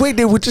the way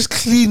they would just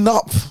clean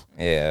up.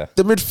 Yeah.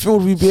 The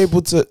midfield, we'd be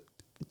able to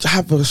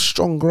have a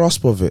strong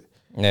grasp of it.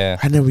 Yeah.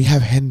 And then we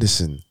have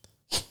Henderson.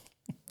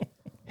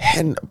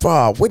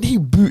 Bro, when he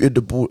booted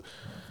the ball,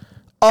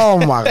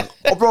 oh my,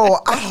 bro.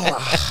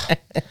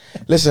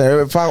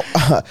 Listen, if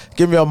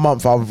give me a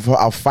month,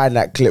 I'll find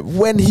that clip.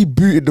 When he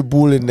booted the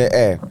ball in the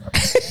air,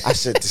 I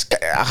said, this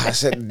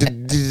guy,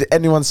 did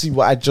anyone see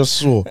what I just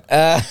saw?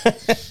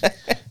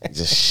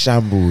 Just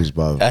shambles,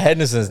 bro.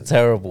 Henderson's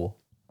terrible.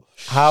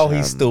 How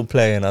he's still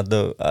playing, I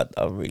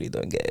really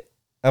don't get it.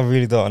 I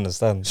really don't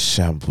understand.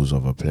 Shambles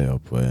of a player,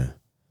 boy.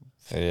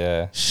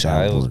 Yeah.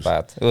 Shambles.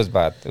 It was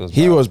bad.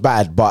 He was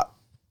bad, but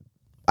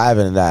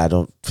other than that, I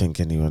don't think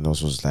anyone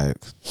else was like.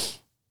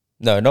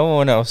 No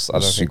one else. I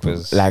don't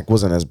think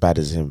wasn't as bad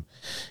as him.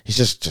 He's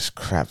just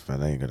crap,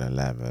 man. I ain't gonna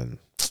lie, man.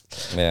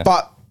 Yeah.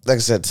 But like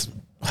I said,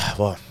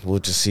 well, we'll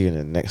just see in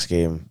the next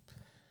game.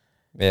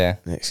 Yeah.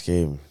 Next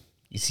game.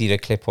 You see the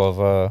clip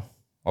of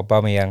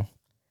Aubameyang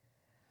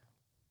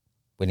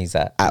when he's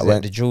at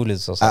the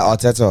Jewelers or something. At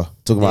Arteta,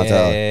 talking about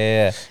Arteta.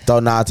 Yeah.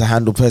 Don't know how to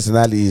handle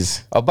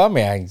personalities.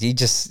 Aubameyang, he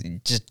just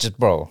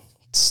bro,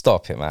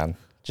 stop it, man.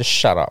 Just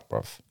shut up,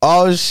 bro.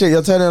 Oh shit,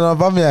 you're turning on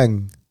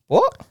Aubameyang.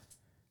 What?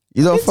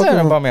 You don't fuck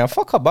Aubameyang.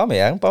 Fuck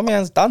Aubameyang.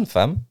 Aubameyang's done,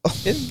 fam.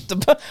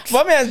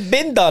 Aubameyang's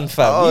been done,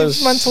 fam.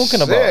 What's man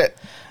talking about?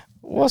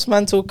 What's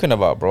man talking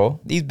about, bro?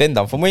 He's been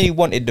done. From when he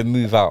wanted to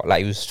move out,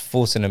 like he was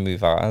forcing to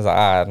move out. I was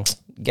like,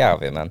 get out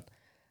of it, man.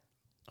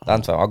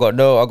 Done, fam. I got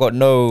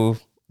no.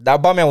 That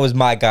Aubameyang was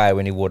my guy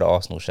when he wore the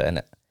Arsenal shirt,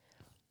 innit?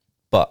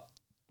 But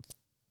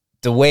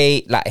the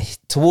way, like,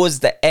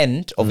 towards the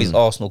end of his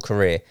Arsenal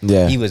career,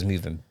 he was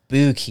moving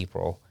bookie,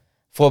 bro.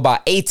 For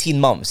about 18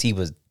 months, he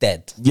was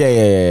dead.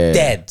 Yeah.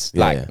 Dead.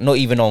 Not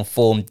even on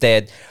form,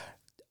 dead.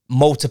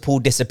 Multiple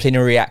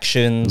disciplinary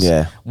actions.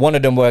 Yeah. One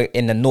of them were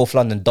in the North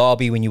London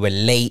derby when you were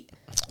late.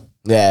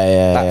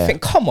 Yeah. I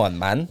think, come on,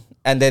 man.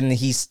 And then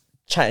he's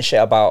chatting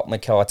shit about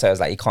Mikel Arteta.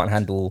 Like, he can't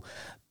handle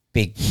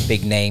big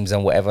names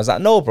and whatever. I was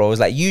like, no, bro. It's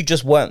like, you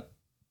just weren't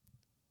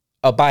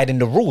abiding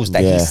the rules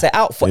that he set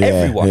out for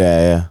everyone.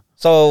 Yeah.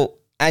 So,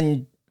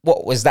 and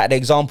what was that the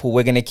example?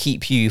 We're going to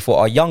keep you for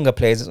our younger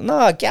players.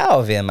 No, get out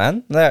of here,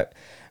 man. Like,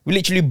 We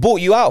literally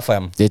bought you out,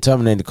 fam. They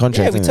terminated the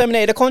contract. Yeah, we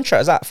terminated the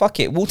contract. It's like, fuck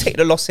it, we'll take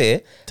the loss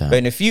here, but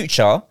in the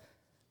future,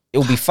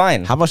 it'll be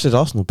fine. How much did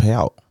Arsenal pay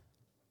out?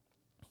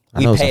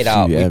 We paid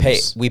out.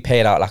 We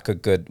paid out like a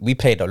good. We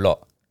paid a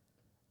lot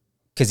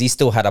because he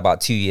still had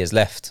about 2 years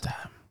left. Damn.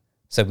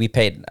 So we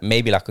paid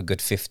maybe like a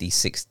good 50,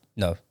 60.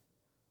 No,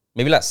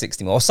 maybe like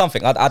 60 more or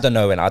something. I don't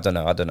know. I don't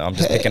know. I'm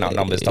just picking out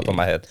numbers top of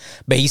my head.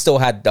 But he still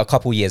had a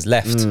couple years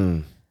left.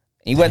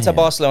 He went to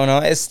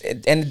Barcelona.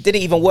 And it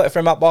didn't even work for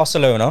him at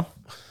Barcelona.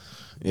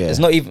 Yeah,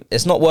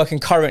 It's not working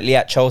currently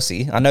at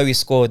Chelsea. I know he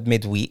scored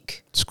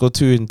midweek. Scored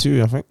 2 and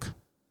 2, I think.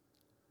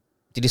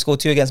 Did he score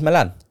 2 against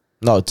Milan?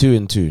 No, 2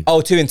 and 2.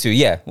 Oh, 2 and 2.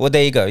 Yeah. Well,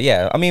 there you go.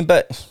 Yeah. I mean,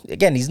 but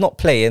again, he's not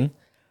playing.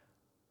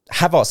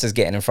 Havertz is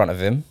getting in front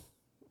of him.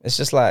 It's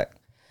just like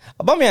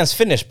Aubameyang's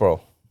finished, bro.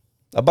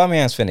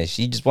 Aubameyang's finished.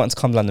 He just wants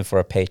to come to London for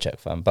a paycheck,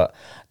 fam. But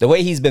the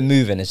way he's been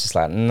moving, it's just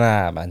like,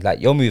 nah, man. Like,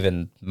 you're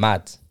moving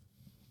mad.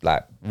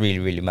 Like, really,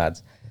 really mad.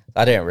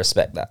 I don't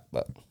respect that.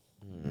 But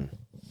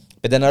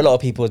then a lot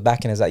of people was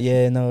backing. It's like,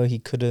 yeah, no, he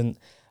couldn't.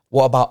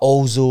 What about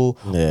Ozil?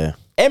 Yeah.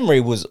 Emery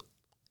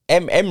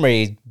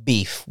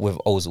beef with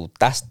Ozil.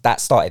 That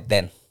started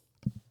then.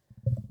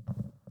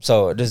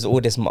 So there's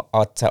all this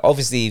Arteta.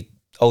 Obviously,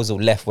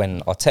 Ozil left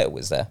when Arteta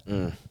was there.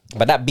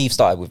 But that beef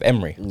started with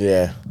Emery.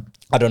 Yeah.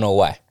 I don't know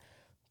why.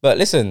 But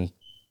listen,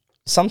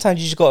 sometimes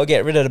you just got to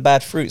get rid of the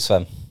bad fruits,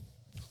 fam.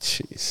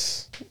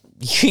 Jeez.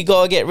 You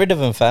got to get rid of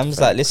them, fam.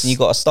 It's like, listen, you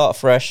got to start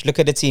fresh. Look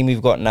at the team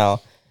we've got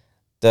now.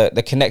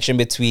 The connection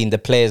between the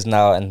players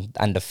now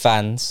and the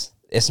fans.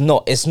 It's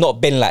not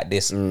been like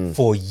this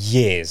for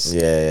years.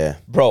 Yeah.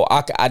 Bro,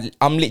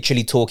 I'm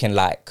literally talking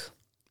like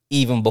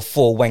even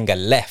before Wenger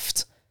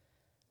left.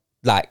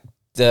 Like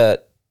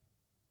the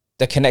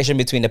connection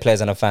between the players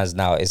and the fans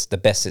now is the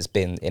best it's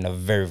been in a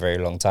very, very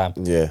long time.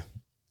 Yeah.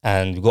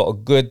 And we've got a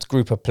good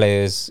group of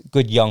players,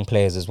 good young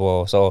players as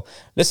well. So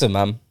listen,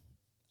 man,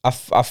 I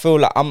feel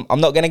like I'm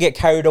not gonna get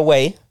carried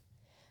away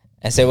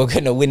and say we're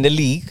gonna win the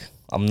league.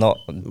 I'm not.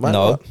 Why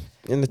no. not?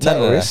 In the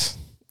title race.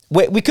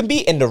 We can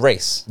be in the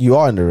race. You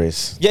are in the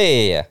race.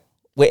 Yeah.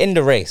 We're in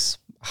the race.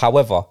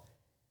 However,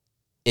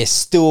 it's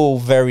still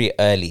very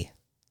early.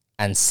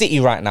 And City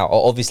right now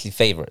are obviously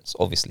favourites,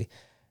 obviously.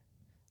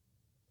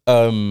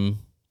 But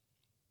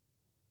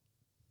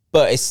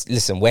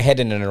listen, we're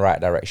heading in the right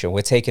direction.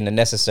 We're taking the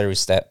necessary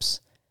steps.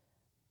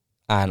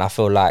 And I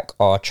feel like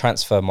our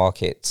transfer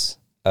markets,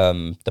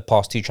 the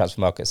past 2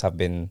 transfer markets have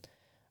been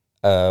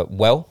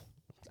well.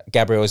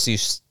 Gabriel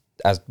Jesus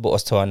has brought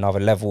us to another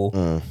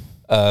level.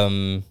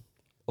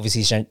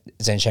 Obviously,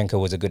 Zinchenko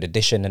was a good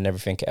addition and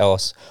everything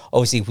else.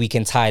 Obviously, if we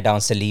can tie down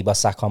Saliba,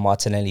 Saka,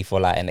 Martinelli for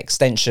like an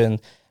extension,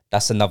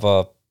 that's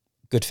another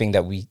good thing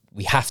that we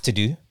have to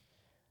do.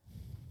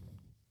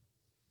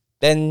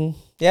 Then,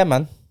 yeah,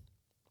 man,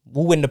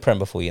 we'll win the Prem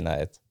before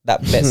United.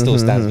 That bet still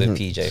stands with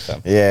PJ,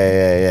 fam.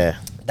 Yeah.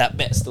 That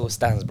bet still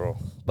stands, bro.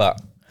 But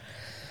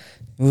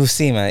we'll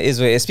see, man. It is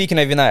what it is. Speaking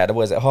of United,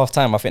 was it half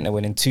time? I think they're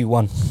winning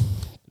 2-1.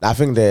 I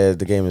think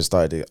the game has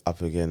started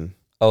up again.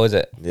 Oh, is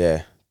it?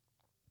 Yeah.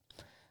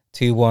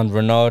 2-1.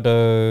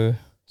 Ronaldo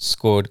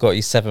scored, got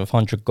his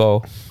 700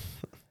 goal.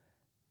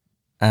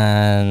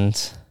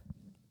 And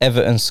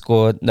Everton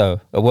scored.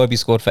 No, Iwobi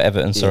scored for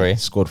Everton, sorry.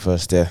 Scored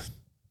first, yeah.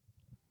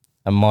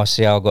 And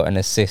Martial got an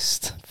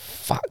assist.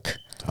 Fuck.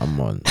 Come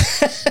on.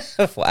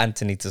 For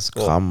Anthony to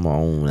score. Come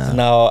on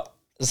now.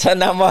 So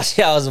now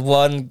Martial's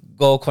 1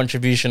 goal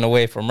contribution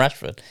away from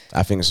Rashford.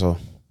 I think so.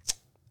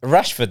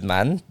 Rashford,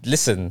 man,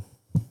 listen.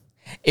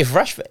 If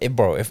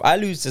I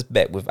lose this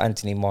bet with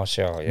Anthony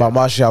Martial, yeah. But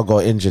Martial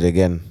got injured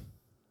again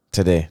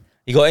today.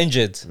 He got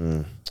injured.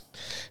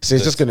 So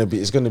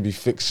it's gonna be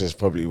fixtures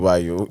probably. Why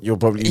you'll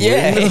probably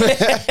win.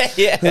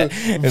 Yeah.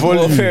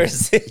 Volume,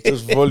 just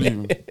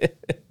volume.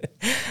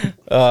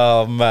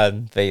 Oh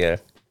man, but yeah,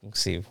 we'll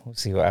see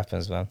what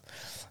happens, man.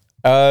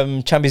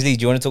 Champions League.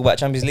 Do you want to talk about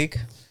Champions League?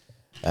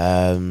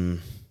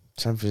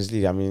 Champions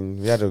League. I mean,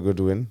 we had a good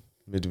win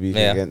midweek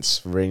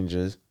against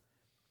Rangers.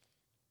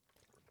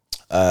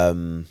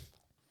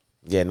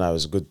 It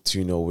was a good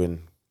 2-0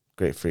 win.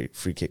 Great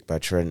free kick by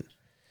Trent.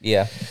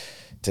 Yeah.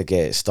 To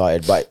get it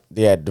started. But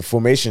yeah, the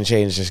formation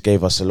change just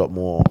gave us a lot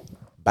more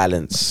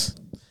balance.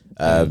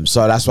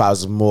 So that's why I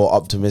was more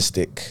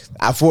optimistic.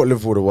 I thought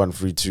Liverpool would have won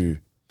 3-2.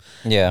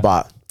 Yeah.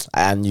 But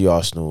I knew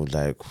Arsenal,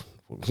 like,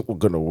 we're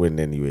gonna win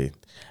anyway.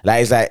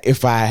 Like, it's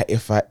like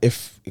if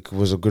it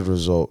was a good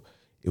result,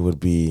 it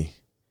would be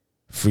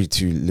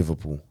 3-2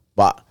 Liverpool.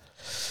 But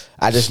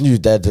I just knew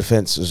their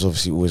defense was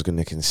obviously always going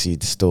to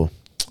concede still.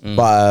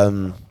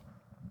 But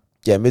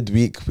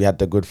midweek we had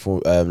the good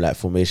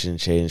formation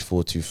change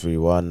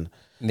 4-2-3-1.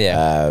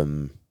 Yeah.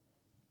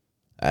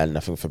 And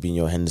I think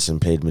Fabinho Henderson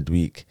played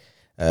midweek.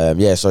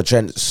 So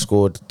Trent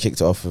scored,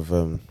 kicked it off with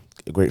a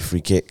great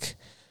free kick.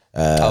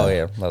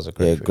 That was a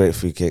great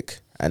free kick,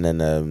 and then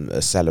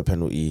a Salah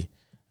penalty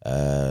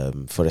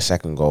for the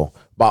second goal.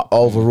 But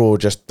overall,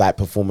 just that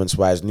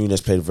performance-wise,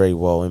 Nunes played very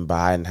well in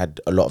behind,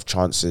 had a lot of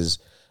chances.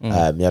 He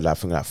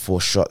had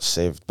 4 shots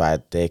saved by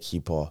their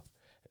keeper.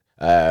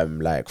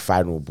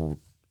 Final ball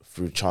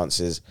through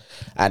chances,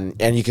 and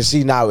you can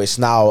see now it's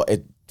now a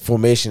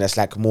formation that's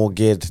like more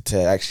geared to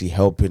actually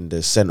helping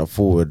the centre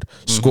forward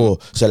score.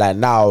 So like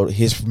now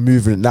his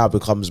movement now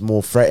becomes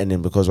more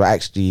threatening because we're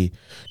actually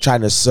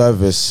trying to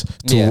service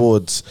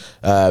towards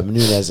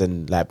Nunes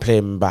and like play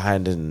him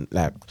behind and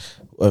like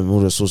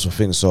all those sorts of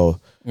things. So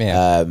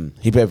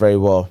he played very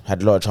well,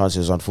 had a lot of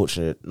chances,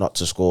 unfortunate not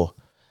to score.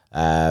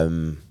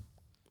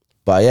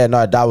 But yeah,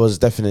 no, that was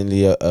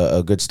definitely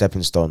a good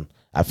stepping stone.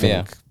 I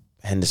think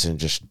Henderson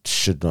just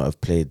should not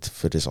have played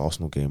for this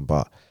Arsenal game,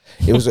 but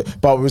it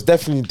was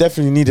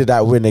definitely needed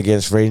that win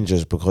against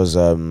Rangers because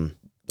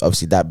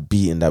obviously that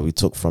beating that we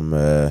took from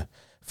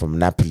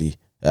Napoli,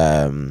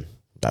 that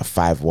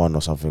 5-1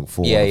 or something, 4-1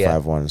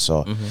 or 5-1.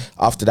 So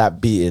after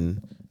that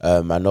beating,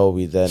 I know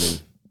we then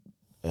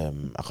I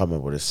can't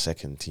remember what the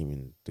second team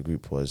in the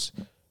group was.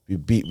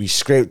 We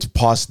scraped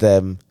past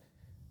them.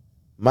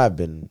 Might have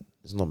been,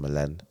 it's not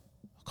Milan.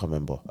 I can't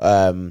remember.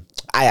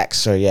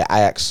 Ajax. Oh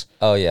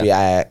yeah, beat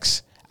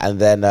Ajax, and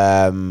then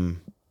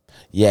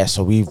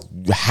so we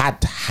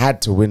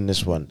had to win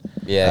this one.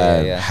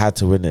 Had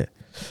to win it.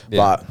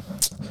 But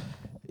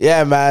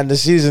yeah, man, the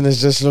season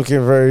is just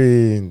looking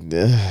very.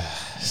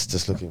 It's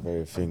just looking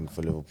very thing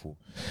for Liverpool.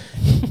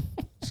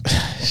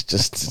 It's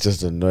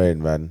just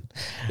annoying, man.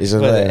 It's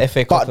annoying. The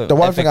FA Cup, but the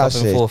one thing I'll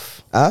say,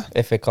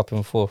 FA Cup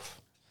in fourth.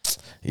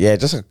 Yeah,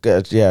 just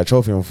a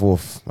trophy in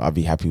fourth. I'll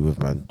be happy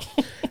with, man.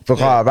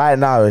 Because right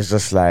now it's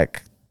just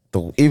like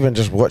even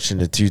just watching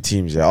the two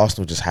teams,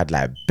 Arsenal just had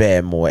like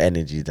bare more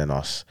energy than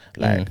us.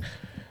 Like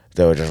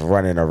they were just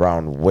running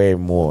around way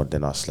more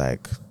than us.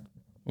 Like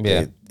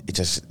it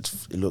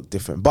looked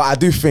different. But I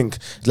do think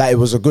like it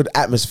was a good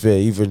atmosphere,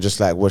 even just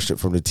like watched it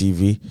from the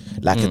TV.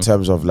 Like in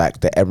terms of like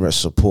the Emirates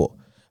support,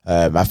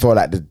 I feel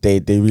like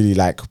they really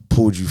like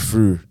pulled you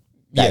through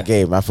that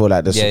game. I feel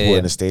like the support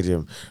in the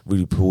stadium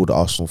really pulled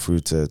Arsenal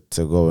through to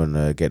go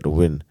and get the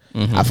win.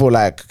 I feel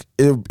like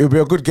it'll be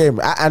a good game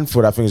at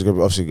Anfield. I think it's gonna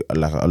be obviously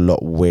like a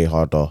lot way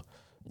harder.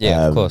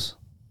 Yeah, of course,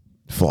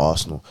 for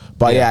Arsenal.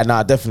 But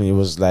definitely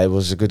it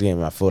was a good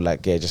game. I feel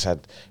like it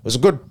was a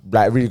good,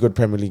 like really good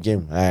Premier League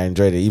game. I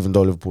enjoyed it, even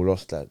though Liverpool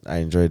lost. That I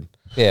enjoyed.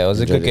 Yeah, it was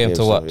a good game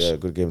to watch. Yeah,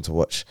 good game to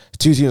watch.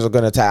 Two teams are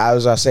gonna attack.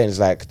 As I was saying, it's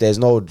like there's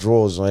no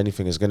draws or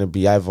anything. It's gonna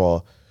be either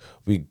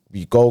we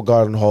go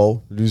Garden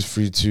Hole, lose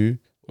 3-2,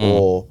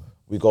 or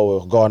we go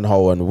Garden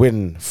Hole and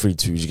win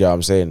 3-2. You get what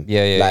I'm saying?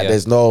 Yeah.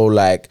 There's no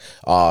like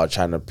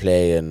trying to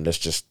play and let's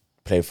just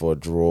play for a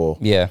draw.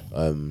 Yeah.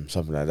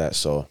 Something like that.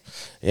 So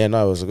yeah,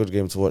 no, it was a good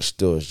game to watch.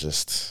 Still, it's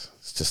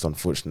just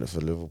unfortunate for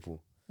Liverpool.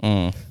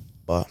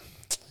 But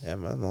yeah,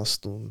 man,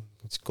 Arsenal,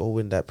 let's go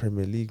win that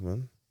Premier League,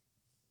 man.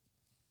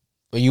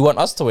 Well, you want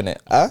us to win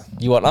it? Huh?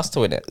 You want us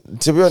to win it?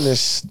 To be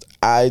honest,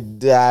 I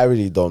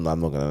really don't.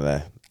 I'm not gonna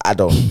lie. I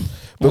don't.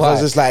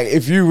 Because it's like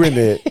if you win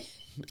it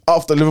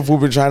after Liverpool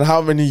been trying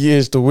how many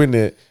years to win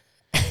it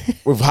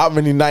with how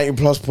many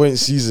 90+ point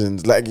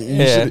seasons, like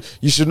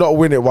you should not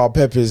win it while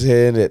Pep is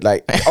here, innit?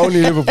 Like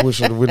only Liverpool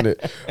should win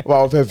it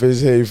while Pep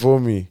is here for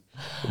me.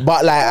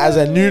 But like as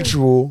a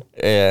neutral,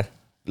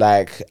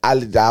 like I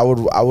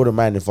wouldn't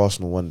mind if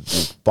Arsenal won,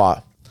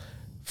 but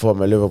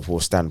from a Liverpool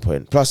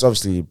standpoint, plus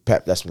obviously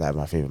Pep, that's like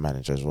my favorite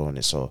manager as well,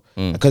 innit? So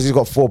because he's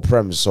got 4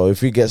 Prems, so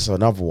if he gets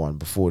another one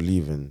before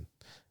leaving,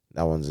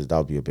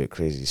 that'll be a bit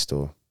crazy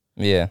still.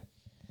 Yeah.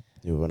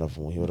 He would have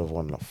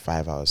won like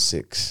 5 out of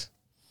 6.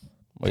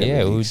 Well,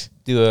 yeah, we'll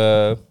do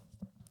a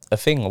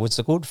thing. What's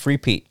it called?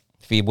 Three-peat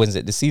if he wins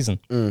it this season.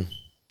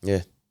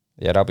 Yeah,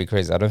 that'll be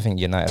crazy. I don't think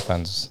United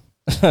fans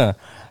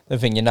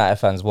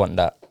want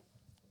that.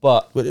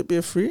 But would it be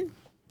a free?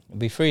 It'd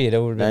be free. It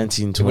would have been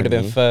 1920. It would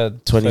have been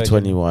third.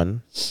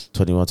 2021,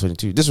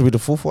 21-22. This will be the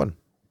 4th one.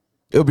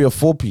 It'll be a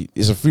 4-peat.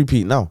 It's a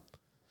 3-peat now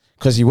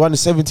because he won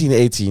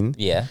 17-18.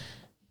 Yeah.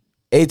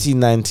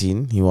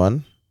 18-19 he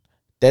won.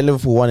 Then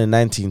Liverpool won in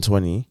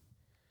 19-20.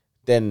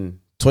 Then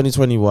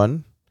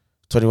 2021,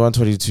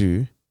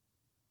 21-22.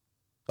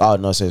 Oh,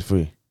 no, it says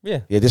free.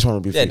 Yeah. Yeah, this one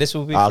will be free. Yeah, this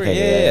will be free.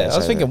 Okay, yeah. I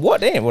was thinking,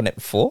 what? They ain't won it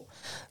before.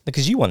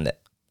 Because you won that.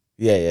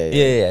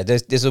 Yeah.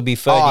 This will be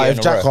third year in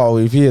a row.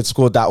 If he had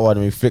scored that one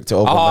and we flicked it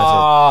over.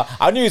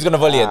 I knew he was going to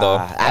volley it though.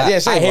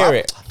 I hear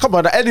it. Come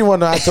on, anyone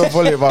had to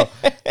volley it, but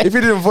if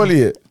he didn't volley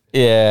it.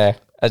 Yeah.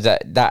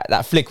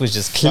 That flick was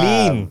just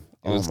clean.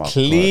 It was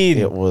clean.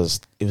 God.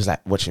 It was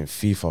like watching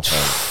FIFA,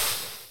 fam.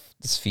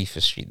 This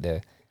FIFA street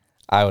there.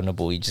 Eye on the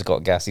ball, he just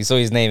got gas. He saw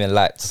his name in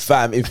lights.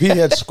 Fam, if he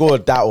had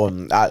scored that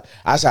one,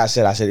 as I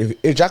said,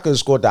 if Jack had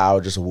scored that, I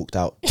would just have walked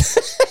out.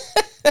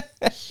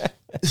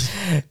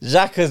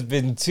 Jack has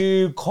been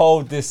too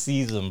cold this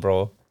season,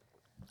 bro.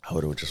 I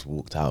would have just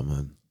walked out,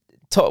 man.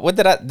 What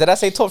did I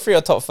say? Top 3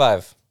 or top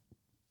 5?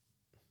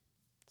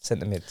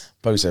 Centre mid.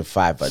 Probably said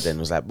 5, but then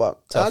was like,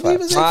 but top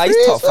 5. He's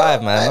top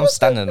 5, man. I'm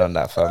standing on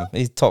that, fam.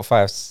 He's top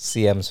 5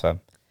 CMs,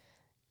 fam.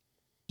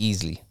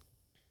 Easily.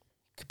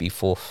 Could be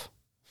 4th.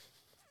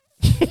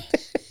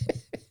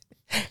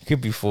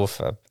 Could be 4th,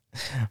 fam.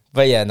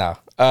 But yeah, no.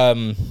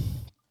 I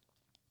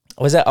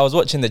was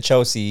watching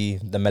the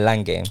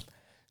Milan game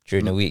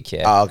during the week,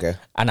 yeah. Oh, okay.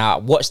 And I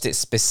watched it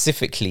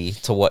specifically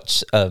to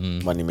watch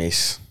Money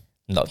Mace.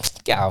 No,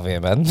 get out of here,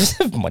 man.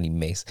 Money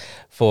Mace.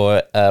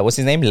 For, what's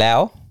his name?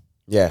 Lau?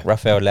 Yeah.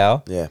 Rafael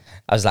Lau. Yeah.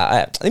 I was like, all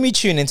right, let me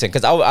tune into it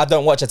because I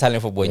don't watch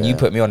Italian football. And you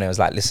put me on it. I was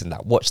like, listen,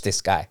 like, watch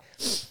this guy.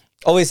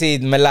 Obviously,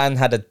 Milan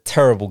had a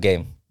terrible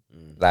game.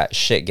 Like,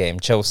 shit game.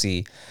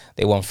 Chelsea,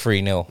 they won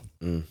 3-0.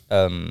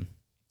 And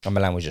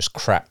Milan was just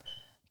crap.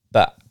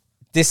 But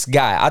this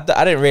guy,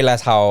 I didn't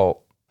realize how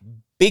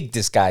big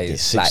this guy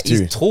is. Like,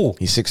 he's tall.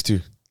 He's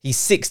 6'2". He's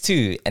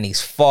 6'2", and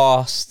he's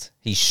fast.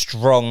 He's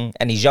strong,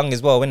 and he's young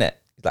as well, isn't it?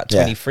 He's like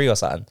 23 or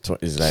something.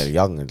 He's like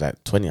young,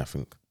 like 20, I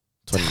think.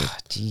 20.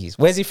 Jeez,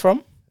 where's he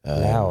from?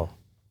 Wow,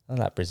 I'm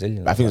like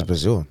Brazilian. I think it's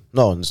Brazil.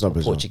 No, it's not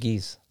Brazil.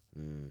 Portuguese.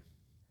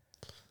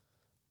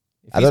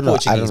 I don't know.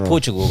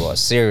 Portugal got a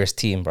serious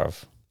team,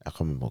 bruv. I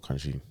can't remember what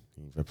country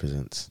he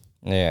represents.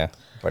 Yeah,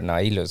 but no,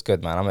 he looks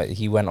good, man.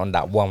 He went on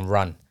that one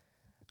run.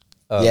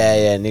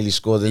 Nearly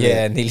scored.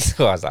 Nearly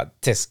scored. I was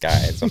like, this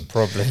guy is a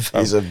problem.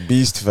 Fam. He's a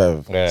beast,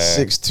 fam.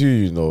 6'2",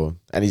 you know,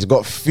 and he's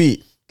got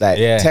feet like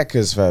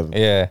techers, fam.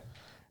 Yeah,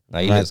 no,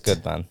 he looks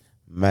good, man.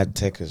 Mad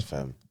techers,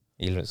 fam.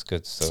 He looks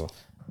good. So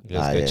he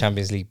looks good.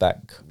 Champions League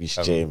back. Reece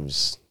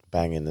James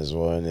banging as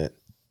well, innit?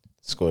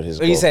 Scored his.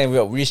 What are you saying?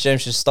 Reece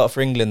James should start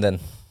for England then,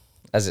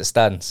 as it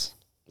stands.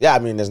 Yeah, I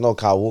mean, there's no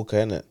Kyle Walker,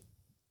 innit?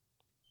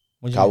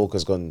 Kyle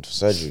Walker's gone for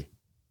surgery.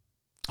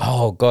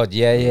 Oh God,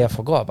 yeah, I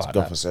forgot about that.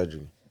 He's gone for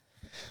surgery.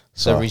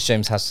 So Reece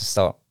James has to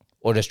start,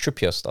 or does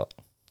Trippier start?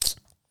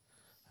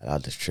 I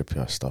love this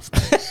Trippier stuff,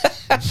 man.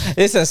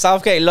 Listen,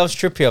 Southgate loves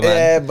Trippier, man.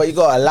 Yeah, but you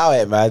gotta allow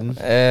it, man.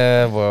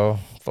 Well,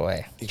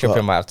 boy,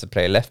 Trippier might have to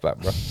play left back,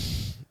 bro.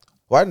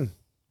 When?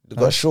 You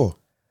got Shaw.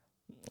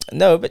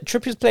 No, but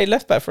Trippier's played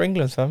left back for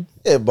England, fam.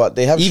 Yeah, but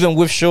they have even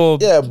with Shaw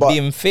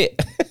being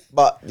fit.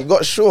 But you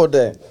got Shaw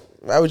there.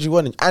 Why would you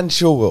want him? And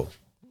Chilwell.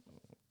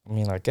 I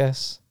mean, I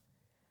guess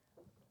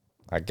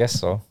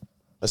so.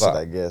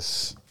 I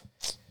guess.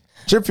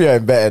 Trippier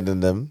ain't better than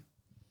them.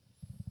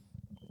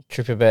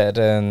 Trippier better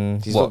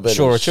than Shaw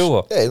or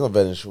Chilwell? Yeah, he's not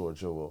better than Shaw or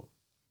Chilwell.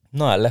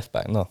 No, at left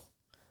back, no.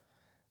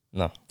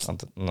 No.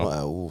 Not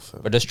at all,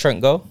 fam. But does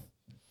Trent go?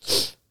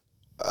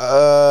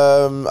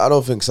 I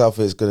don't think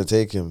Southgate's going to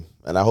take him.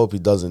 And I hope he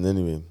doesn't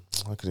anyway.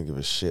 I couldn't give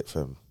a shit,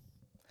 fam.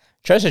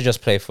 Trent should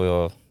just play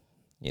for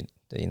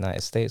the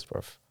United States,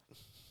 bruv.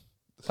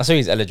 I saw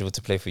he's eligible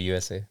to play for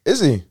USA.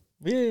 Is he?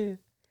 Yeah.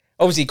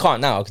 Obviously, he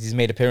can't now because he's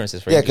made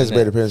appearances for England. Yeah, because he's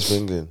made appearances for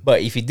England.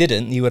 But if he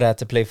didn't, he would have had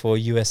to play for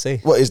USA.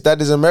 What, his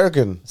dad is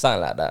American?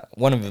 Something like that.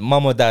 One of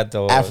mum or dad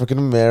or African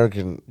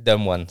American.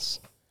 Them ones.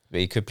 But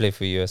he could play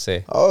for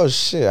USA. Oh,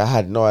 shit. I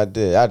had no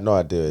idea. I had no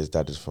idea where his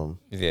dad is from.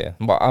 Yeah.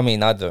 But, I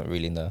mean, I don't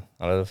really know.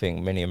 I don't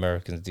think many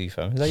Americans do,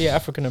 fam. He's like, yeah,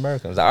 African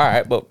American. I was like, all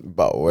right,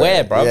 but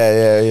where, bro?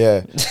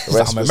 Yeah.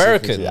 I'm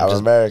American. I'm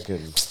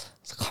American.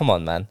 Come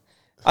on, man.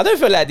 I don't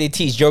feel like they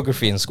teach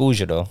geography in schools,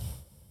 you know.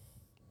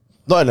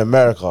 Not in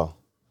America.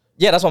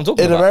 Yeah, that's what I'm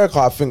talking about. In America,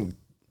 I think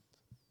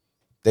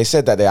they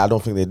said that I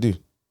don't think they do.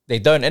 They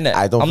don't, innit?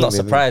 I'm not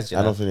surprised, you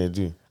know? I don't think they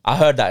do. I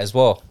heard that as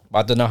well.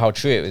 I don't know how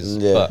true it is,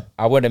 but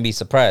I wouldn't be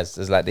surprised.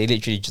 It's like they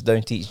literally just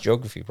don't teach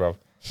geography, bro.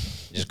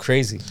 Just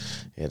crazy.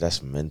 Yeah,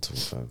 that's mental,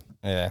 fam.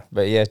 Yeah,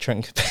 but yeah,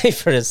 Trent could pay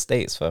for the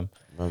States, fam.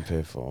 Man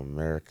pay for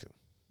America.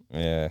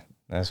 Yeah,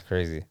 that's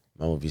crazy.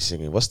 Man will be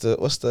singing. What's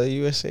the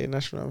USA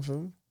national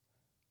anthem?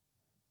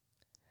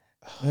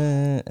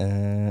 I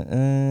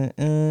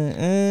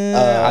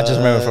just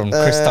remember from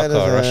Chris Tucker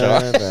Rush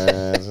Hour.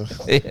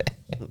 I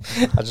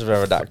just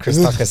remember that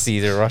Chris Tucker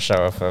season Rush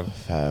Hour,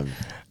 fam.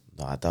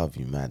 Nah, that would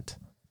be mad.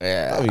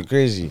 Yeah, that'd be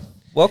crazy.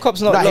 World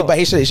Cup's not. But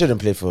he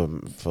shouldn't play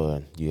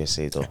for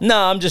USA though. No,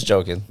 I'm just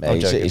joking.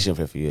 Man, he shouldn't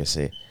play for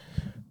USA.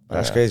 But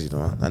that's crazy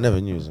though. I never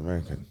knew he was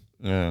American.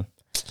 Yeah.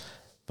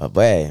 But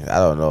boy, I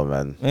don't know,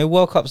 man. I mean,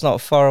 World Cup's not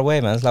far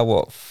away, man. It's like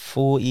what,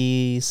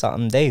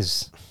 40-something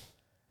days.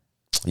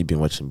 You've been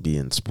watching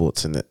beIN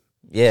Sports, innit?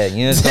 Yeah,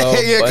 you know. So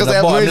yeah, because they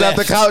have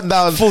the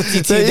countdown.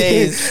 42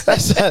 days.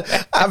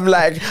 I'm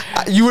like,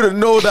 you wouldn't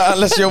know that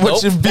unless you're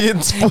watching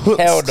beIN Sports.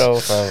 Hell no,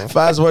 fam. If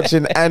I was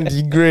watching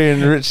Andy Gray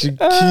and Richie Keys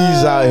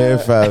out here,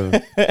 fam.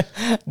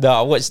 No,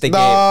 I watched the game. No.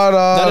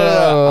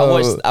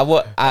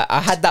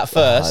 I had that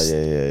first.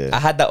 Yeah. I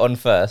had that on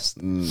first,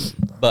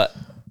 but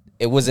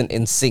it wasn't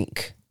in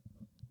sync.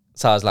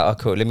 So I was like, oh,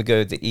 cool. Let me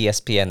go to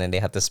ESPN, and they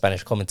had the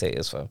Spanish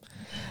commentators, fam.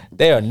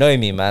 They annoy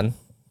me, man.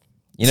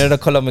 You know the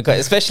Colombian,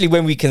 especially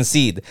when we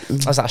concede. I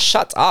was like,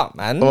 shut up,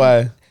 man.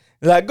 Why?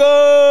 Like,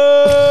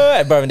 go!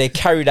 And, bro, and they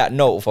carry that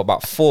note for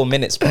about 4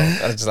 minutes, bro.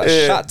 And I was just like,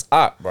 shut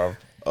up, bro.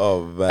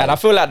 Oh, man. And I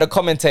feel like the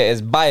commentator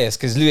is biased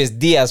because Luis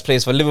Diaz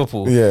plays for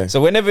Liverpool. Yeah.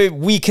 So whenever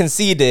we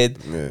conceded,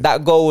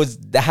 that goal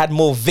had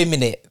more vim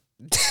in it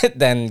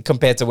than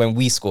compared to when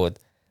we scored.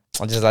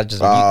 I just mute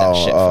that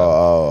shit,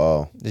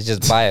 fam. It's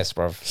just biased,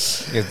 bro.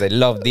 Because they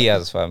love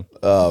Diaz, fam.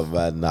 Oh,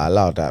 man. Nah, I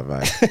love that,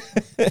 man.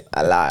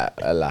 I lie.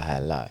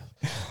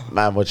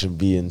 Man, watching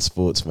beIN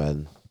Sports,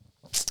 man.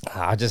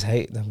 I just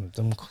hate them.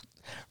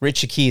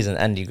 Richard Keys and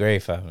Andy Gray,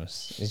 fam.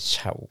 It's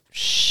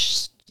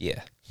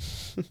yeah.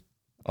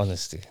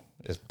 Honestly,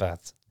 it's bad.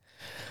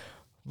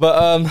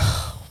 But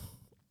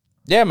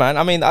yeah, man.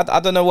 I mean, I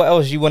don't know what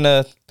else you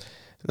wanna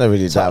Not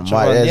really that touch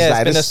much. on. It's Yeah,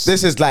 like,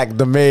 this is like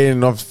the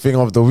main thing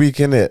of the week,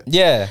 innit?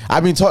 Yeah.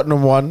 I mean,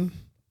 Tottenham won.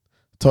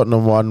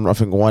 I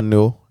think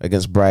 1-0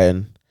 against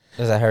Brighton.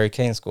 There's a Harry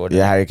Kane scored.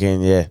 Yeah, Harry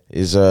Kane, yeah.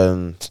 Is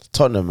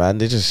Tottenham, man.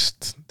 They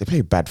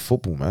play bad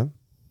football, man.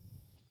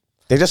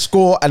 They just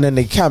score and then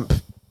they camp.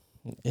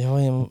 Yeah,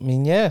 I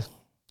mean, yeah.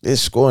 They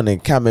score and they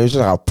camp. It was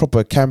just like a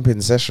proper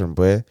camping session,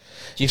 boy.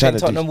 Do you think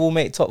Tottenham will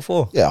make top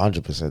 4? Yeah,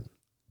 100%.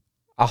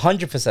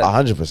 100%?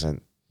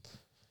 100%.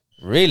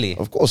 Really?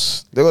 Of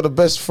course. They got the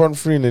best front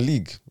three in the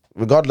league.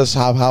 Regardless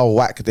of how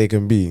whack they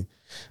can be,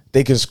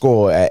 they can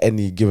score at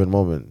any given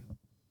moment.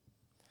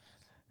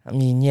 I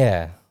mean,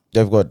 yeah.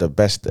 They've got the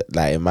best,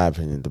 like, in my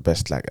opinion, the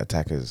best, like,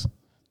 attackers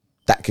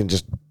that can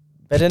just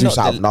produce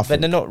out of nothing.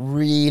 But they're not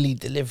really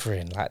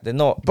delivering. Like, they're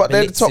not. But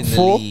they're the top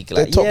 4. Like,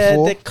 they're top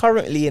 4. They're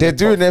currently in they're the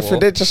doing top their 4. thing.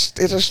 They're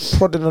just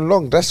prodding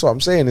along. That's what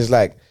I'm saying. It's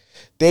like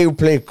they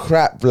play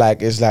crap.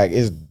 Like it's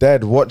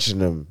dead watching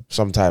them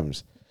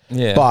sometimes.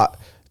 Yeah. But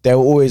they'll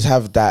always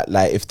have that.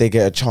 Like if they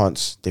get a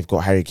chance, they've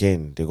got Harry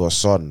Kane. They've got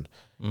Son.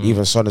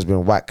 Even Son has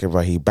been whacked,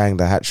 but he banged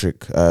the hat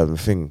trick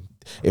thing.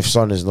 If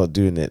Son is not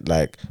doing it,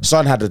 like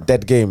Son had a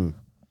dead game,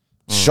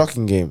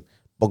 shocking game,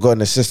 but got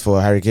an assist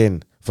for Harry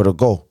Kane for the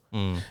goal.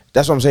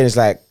 That's what I'm saying. It's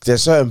like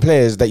there's certain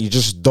players that you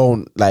just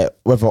don't like,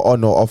 whether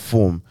on or off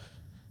form,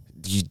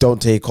 you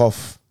don't take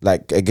off.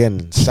 Like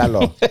again,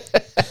 Salah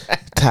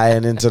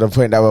tying into the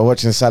point that we're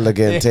watching Salah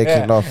getting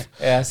taken off.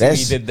 Yeah, I see what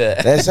you did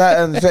there. There's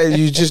certain players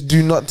you just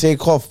do not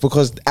take off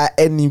because at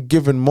any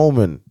given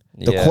moment,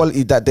 the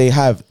quality that they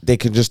have, they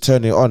can just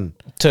turn it on.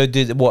 So,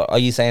 what are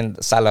you saying?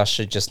 Salah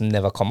should just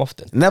never come off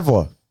then?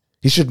 Never.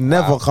 He should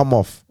never come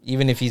off.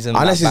 Even if he's in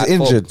Unless he's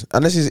injured. Form.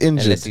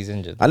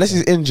 Unless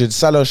he's injured,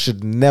 Salah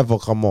should never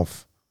come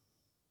off.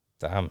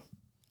 Damn.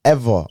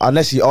 Ever.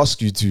 Unless he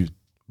asks you to.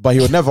 But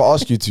he would never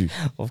ask you to.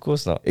 Of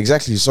course not.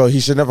 Exactly. So he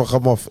should never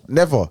come off.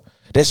 Never.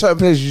 There's certain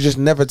players you just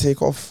never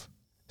take off.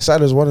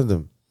 Salah's one of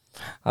them.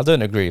 I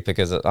don't agree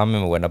because I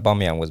remember when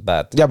Aubameyang was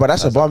bad. Yeah, but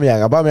that's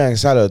Aubameyang. Aubameyang and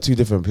Salah are two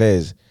different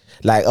players.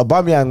 Like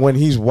Aubameyang, when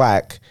he's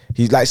whack,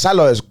 he's like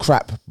Salah is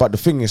crap. But the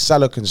thing is,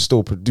 Salah can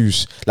still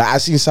produce. Like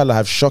I've seen Salah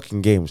have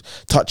shocking games,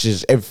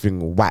 touches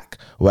everything whack,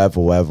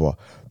 whatever.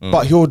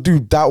 But he'll do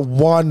that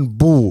one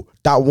ball,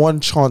 that one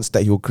chance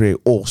that he'll create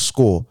or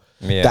score.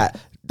 Yeah.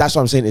 That's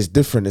what I'm saying. It's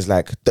different. It's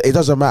like it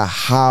doesn't matter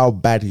how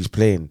bad he's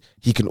playing,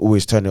 he can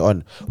always turn it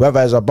on.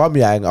 Whereas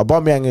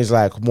Aubameyang is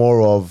like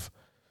more of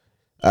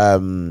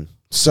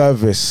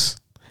service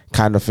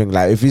kind of thing.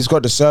 Like if he's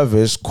got the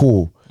service,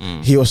 cool.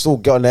 He'll still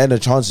get on the end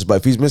of chances. But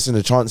if he's missing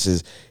the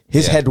chances,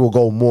 his head will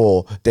go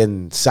more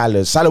than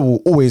Salah. Salah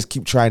will always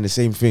keep trying the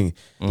same thing.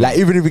 Like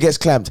even if he gets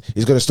clamped,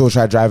 he's gonna still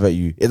try to drive at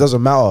you. It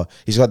doesn't matter.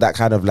 He's got that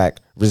kind of like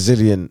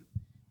resilient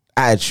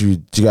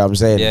attitude. Do you get what I'm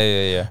saying?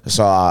 Yeah.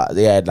 So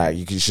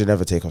like you should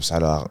never take off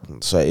Salah.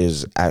 So it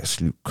is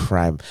absolute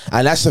crime.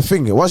 And that's the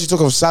thing. Once you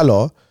took off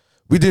Salah,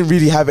 we didn't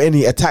really have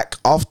any attack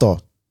after.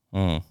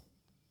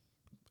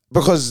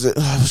 Because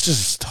it's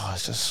just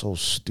so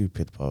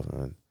stupid, bro,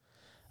 man.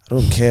 I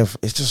don't care if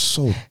it's just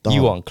so dumb.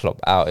 You want Klopp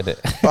out of it.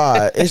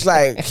 But it's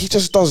like he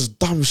just does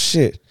dumb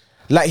shit.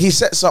 Like he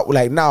sets up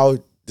like now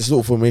this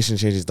little formation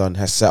change he's done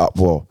has set up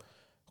well.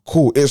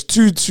 Cool. It's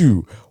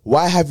 2-2.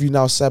 Why have you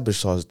now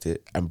sabotaged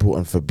it and brought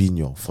on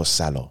Fabinho for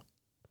Salah?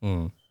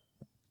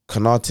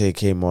 Konate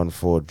came on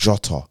for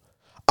Jota.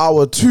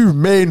 Our two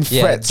main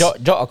threats.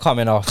 Jota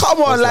coming off.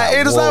 Come on, like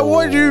it's like,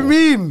 what do you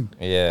mean?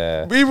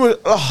 Yeah. We were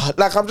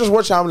like, I'm just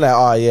watching. I'm like,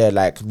 oh yeah,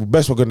 like the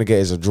best we're gonna get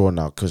is a draw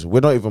now because we're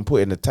not even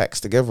putting the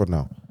text together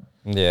now.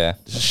 Yeah,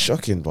 it's just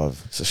shocking,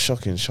 bruv. It's a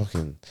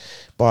shocking.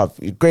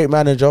 But great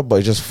manager, but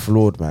he's just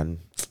flawed, man.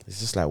 It's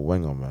just like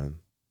Wenger, man.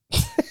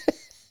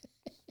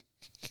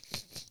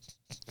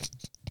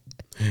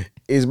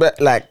 He's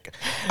better, like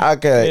he's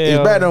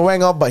better than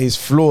Wenger, but he's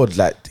flawed.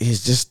 Like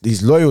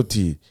his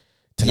loyalty.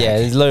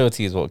 His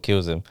loyalty is what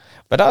kills him.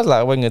 But that was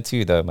like Wenger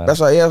too, though, man. That's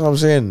what I'm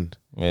saying.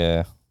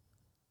 Yeah.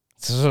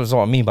 That's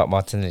what I mean about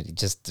Martinelli.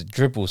 Just the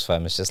dribbles,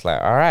 fam. It's just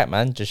like, all right,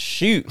 man, just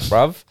shoot,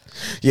 bruv.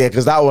 Yeah,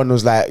 because that one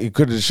was like, he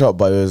could have shot,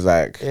 but it was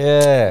like,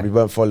 yeah, we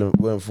weren't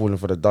falling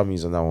for the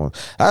dummies on that one.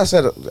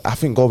 I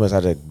think Gomez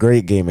had a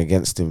great game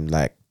against him,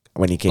 like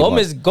when he came on.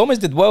 Gomez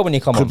did well when he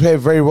came on. Played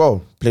very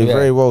well.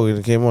 Very well when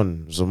he came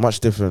on. It was a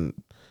much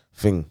different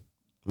thing.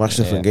 Much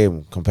different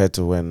game compared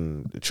to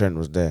when Trent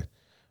was there.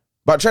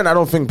 But Trent, I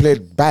don't think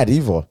played bad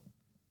either.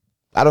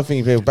 I don't think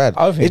he played bad.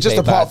 It's just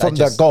apart from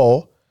that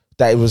goal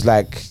that it was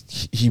like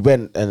he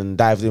went and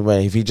dived in. Where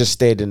if he just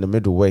stayed in the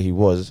middle where he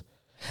was,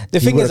 the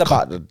thing is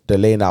cut the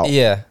lane out.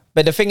 Yeah,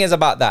 but the thing is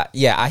about that.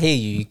 Yeah, I hear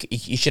you.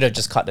 You should have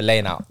just cut the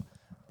lane out.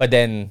 But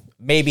then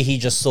maybe he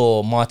just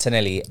saw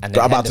Martinelli and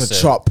then about to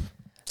chop.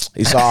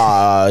 He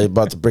saw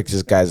about to break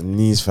this guy's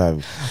knees,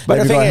 fam.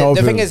 But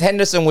the thing is,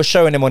 Henderson was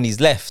showing him on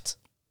his left.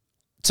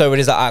 So it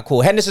is like, all right,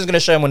 cool. Henderson's going to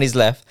show him on his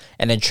left,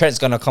 and then Trent's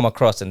going to come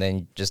across and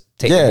then just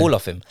take the ball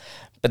off him.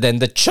 But then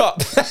the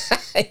chop,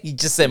 he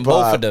just sent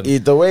both of them.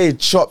 The way he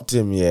chopped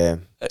him,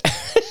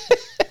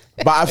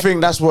 But I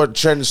think that's what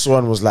Trent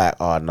Swan was like.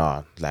 Oh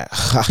no, like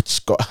I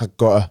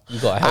gotta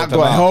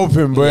help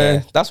him, bro.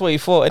 Yeah, that's what he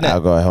thought, innit? I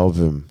gotta help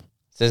him.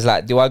 So it's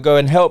like, do I go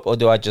and help or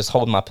do I just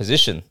hold my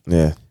position?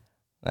 Yeah.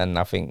 And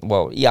I think,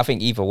 I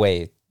think either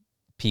way,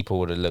 people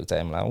would have looked at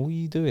him like, what are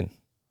you doing?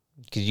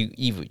 Because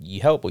you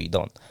help or you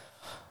don't.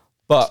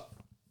 But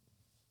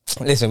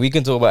listen, we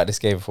can talk about this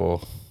game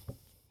for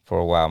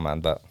a while,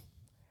 man. But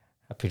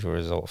happy with the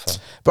result, fam.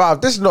 Bro,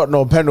 this is not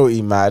no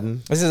penalty,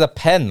 man. This is a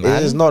pen, man.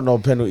 This is not no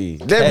penalty.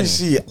 Let me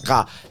see.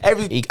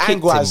 Every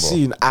angle I've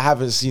seen, I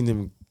haven't seen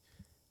him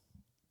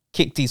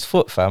kicked his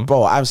foot, fam.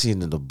 Bro, I'm seeing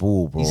the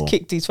ball, bro. He's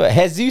kicked his foot.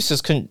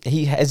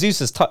 Jesus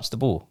has touched the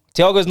ball.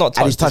 Thiago's not touched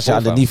and he's touched it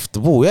underneath the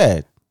ball, yeah.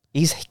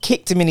 He's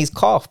kicked him in his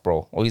calf,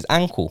 bro, or his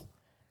ankle.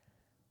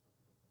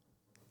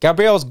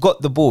 Gabriel's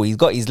got the ball. He's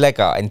got his leg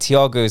out, and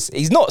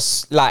he's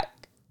not like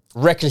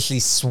recklessly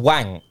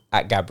swang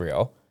at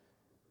Gabriel,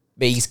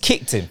 but he's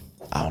kicked him.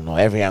 I don't know.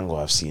 Every angle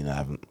I've seen,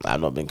 I've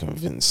not been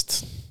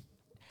convinced.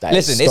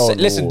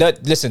 Listen.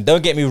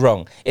 Don't get me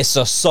wrong. It's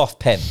a soft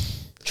pen.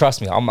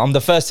 Trust me. I'm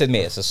the first to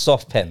admit it's a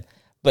soft pen,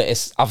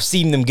 but I've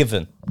seen them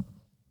given.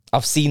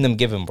 I've seen them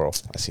given, bro.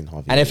 I've seen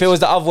Harvey. And if it was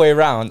the other way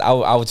around,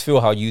 I would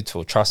feel how you'd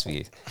feel. Trust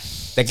me.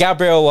 The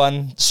Gabriel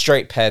one,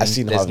 straight pen. I've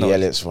seen Harvey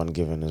Elliott's one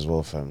given as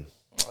well, fam.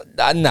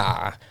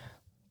 Nah.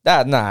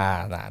 That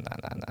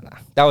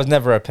was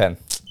never a pen.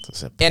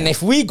 And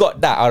if we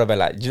got that, I would have been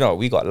like, you know,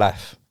 we got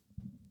life.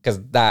 Because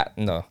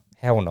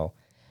hell no.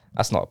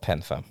 That's not a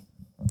pen, fam.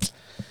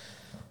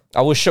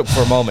 I was shook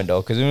for a moment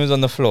though, because we was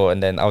on the floor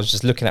and then I was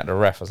just looking at the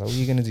ref. I was like, what are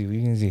you going to do? What are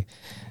you going to do?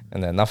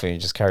 And then nothing, we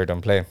just carried on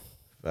playing.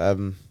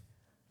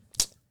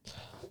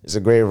 It's a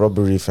great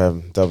robbery,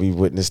 fam, that we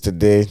witnessed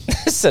today.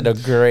 It's a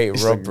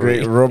great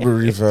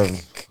robbery, fam.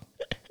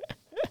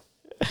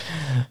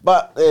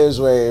 But it is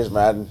what it is,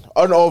 man.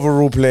 On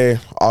overall play,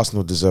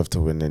 Arsenal deserved to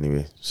win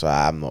anyway, so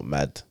I'm not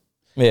mad.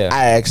 Yeah,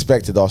 I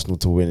expected Arsenal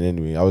to win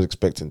anyway. I was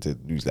expecting to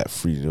lose like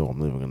 3-0. I'm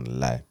never gonna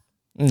lie.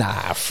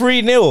 Nah,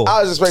 3-0.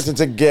 I was expecting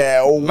to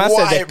get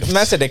wiped.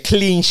 Man said a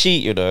clean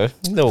sheet, you know.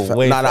 No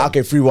way. Nah,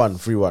 okay,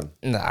 3-1.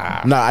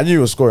 Nah, I knew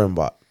you were scoring,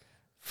 but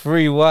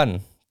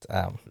 3-1.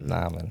 Damn,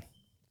 nah, man.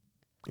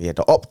 Yeah,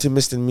 the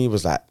optimist in me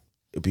was like,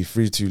 it'd be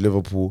 3-2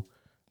 Liverpool.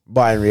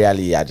 But in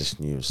reality, I just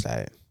knew it was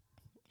like,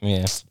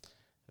 yeah,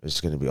 it's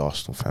going to be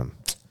Arsenal, fam.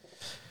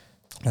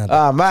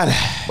 Man.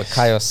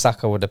 Bukayo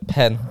Saka with a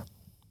pen.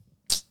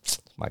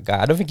 My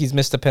God, I don't think he's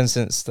missed a pen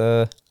since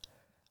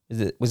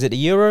was it the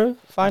Euro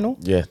final?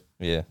 Yeah.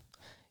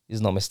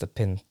 He's not missed a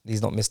pen.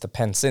 He's not missed a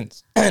pen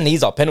since. And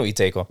he's our penalty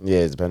taker.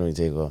 Yeah, he's a penalty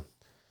taker.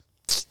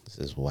 This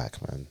is whack,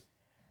 man.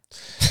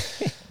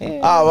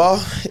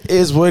 Well, it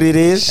is what it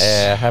is.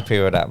 Yeah,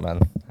 happy with that, man.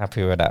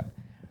 Happy with that.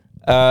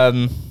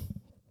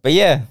 But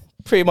yeah,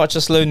 pretty much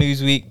a slow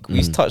news week.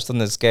 We've touched on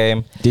this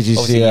game. Did you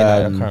see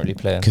currently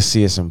playing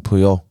Casillas and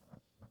Puyol?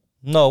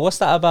 No, what's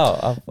that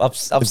about? I've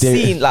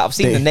seen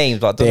the names,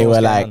 but I don't know they what's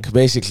were going like on.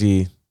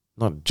 Basically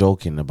not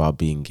joking about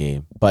being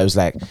gay, but it was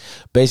like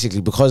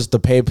basically because the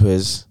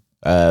papers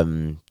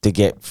they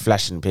get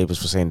flashing papers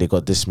for saying they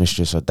got this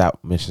mistress or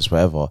that mistress,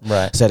 whatever.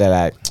 Right. So they're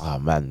like, oh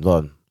man,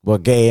 we're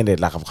gay in it.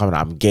 Like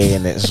I'm gay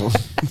in it. So Who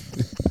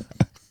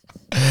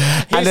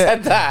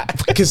said that?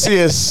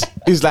 Casillas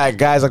is like,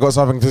 guys, I got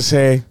something to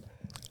say.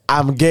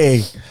 I'm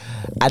gay.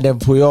 And then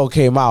Puyol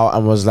came out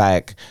and was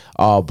like,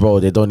 oh, bro,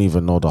 they don't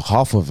even know the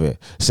half of it.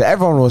 So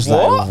everyone was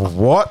like,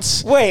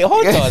 what? Wait,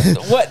 hold on.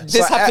 What?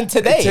 This happened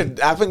today?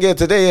 I think,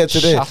 today.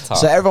 Shut up.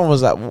 So everyone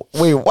was like,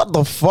 wait, what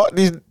the fuck?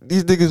 These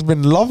niggas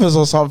been lovers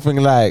or something.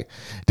 Like,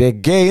 they're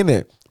gay,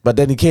 innit? But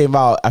then he came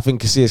out, I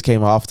think Casillas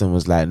came after and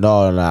was like,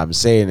 no, I'm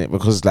saying it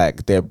because,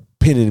 like, they're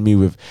pinning me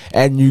with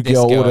and you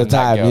girl all the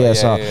time. Yeah,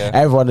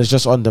 everyone is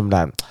just on them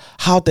like,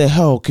 how the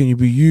hell can you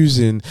be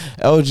using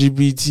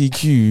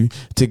LGBTQ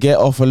to get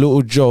off a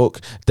little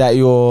joke that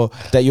you're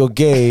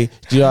gay?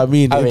 Do you know what I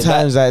mean? In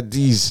times like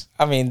these.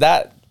 I mean,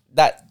 that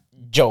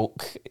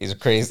joke is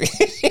crazy.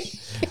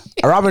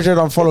 Real Madrid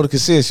unfollowed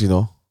Casillas, you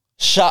know.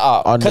 Shut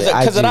up.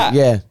 Because of that?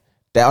 Yeah.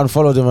 They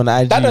unfollowed him on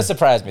IG. That doesn't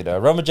surprise me though.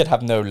 Real Madrid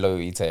have no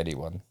loyalty to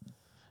anyone.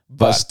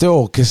 But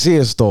still,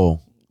 Casillas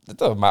though. It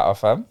doesn't matter,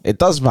 fam. It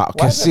does matter.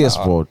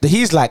 Casillas, bro.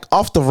 He's like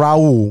after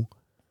Raul.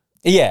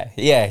 Yeah,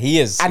 he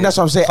is. And that's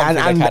what I'm saying.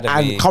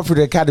 And come through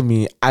the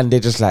academy, and they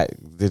just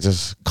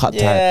cut time.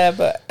 Yeah,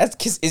 but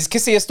is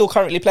Casillas still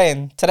currently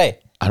playing today?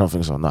 I don't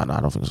think so. No, I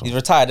don't think so. He's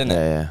retired, isn't it?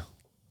 Yeah.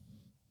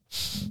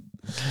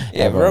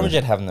 Yeah, Real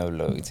Madrid have no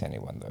loyalty to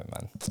anyone though,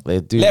 man. They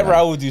do. Let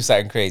Raul do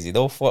something crazy.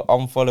 They'll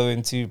unfollow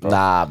him too, bro.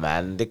 Nah,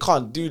 man, they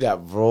can't do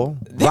that, bro.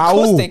 Of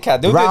course they can.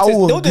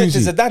 They'll do it to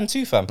Zidane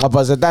too, fam. But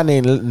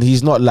Zidane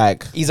he's not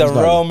like... He's a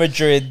Real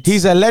Madrid...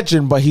 He's a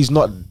legend, but he's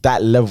not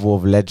that level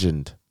of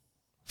legend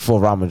for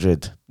Real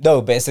Madrid.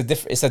 No, but it's a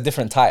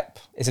different type.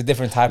 It's a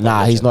different type.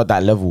 Nah, he's not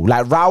that level.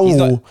 Like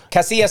Raul...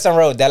 Casillas and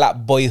Raul, they're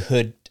like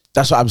boyhood...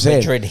 That's what I'm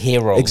saying. Madrid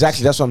heroes.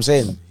 Exactly, that's what I'm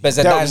saying. But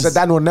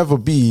Zidane will never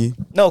be...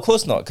 No, of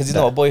course not, because he's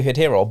not a boyhood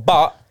hero.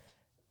 But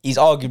he's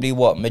arguably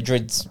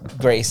Madrid's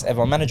greatest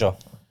ever manager.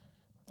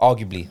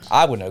 Arguably.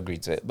 I wouldn't agree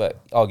to it,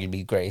 but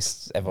arguably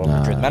greatest ever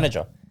Madrid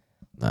manager.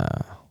 Nah.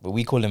 But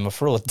we call him a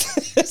fraud.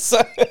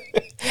 So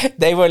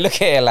they won't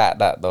look at it like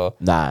that, though.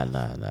 Nah.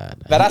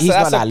 But He's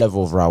not that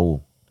level of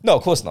Raul. No,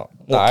 of course not.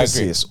 No, I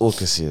agree. Or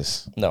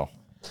Casillas. No.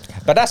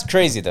 But that's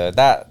crazy, though.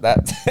 That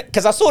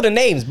because I saw the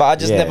names, but I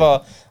just never.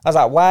 I was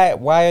like,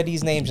 why are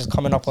these names just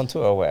coming up on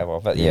Twitter or whatever?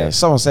 But yeah.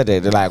 Someone said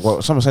it. They're like,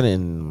 well, someone said it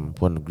in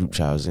one group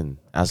chat I was in.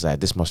 I was like,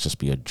 this must just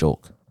be a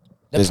joke.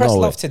 The press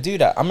love to do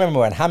that. I remember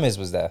when James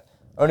was there.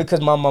 Only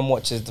because my mum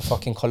watches the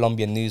fucking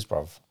Colombian news,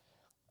 bruv.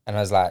 And I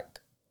was like,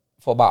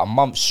 for about a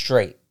month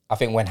straight, I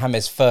think when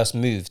James first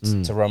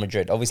moved to Real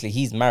Madrid, obviously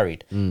he's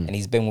married and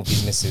he's been with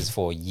his missus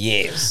for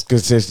years.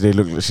 Because she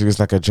looks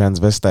like a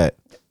transvestite.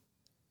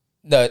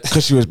 No,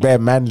 because she was bare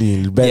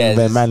manly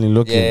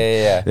looking.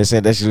 Yeah. They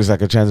said that she looks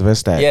like a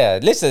transvestite. Yeah,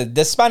 listen,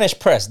 the Spanish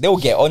press, they'll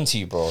get onto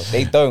you, bro.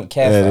 They don't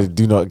care. Yeah, they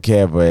do not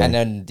care, bro. And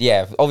then,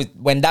 obviously,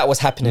 when that was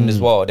happening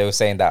as well, they were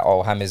saying that,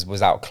 James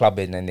was out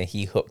clubbing and then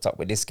he hooked up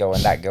with this girl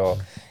and that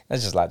girl.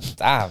 That's just like,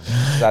 damn.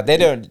 Like, they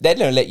don't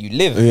let you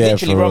live. Yeah,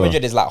 literally, Real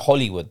Madrid is like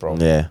Hollywood, bro.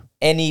 Yeah.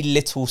 Any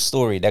little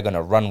story, they're going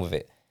to run with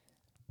it.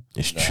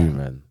 It's true,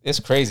 man. It's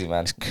crazy,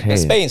 man. It's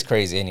crazy. Spain's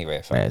crazy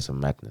anyway, fam. Yeah, it's a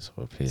madness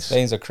of a place.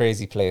 Spain's a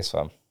crazy place,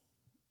 fam.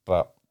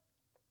 But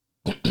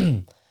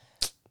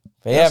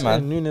yeah,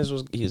 man. Nunes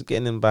was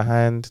getting in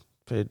behind,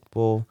 played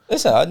ball.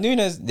 Listen,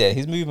 Nunes,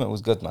 his movement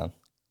was good, man.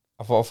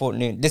 I thought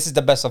Nunes, this is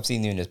the best I've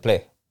seen Nunes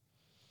play.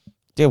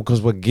 Yeah, because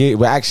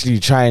we're actually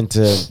trying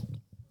to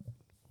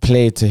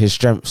play to his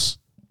strengths.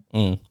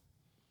 But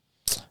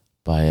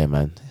yeah,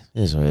 man,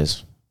 it is what it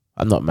is.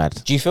 I'm not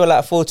mad. Do you feel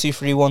like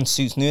 4-2-3-1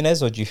 suits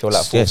Nunes, or do you feel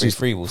like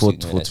 4-3-3 will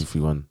suit Nunes?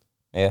 4-2-3-1.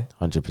 Yeah,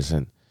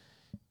 100%.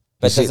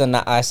 But doesn't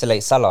that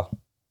isolate Salah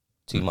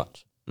too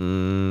much? With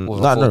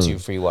a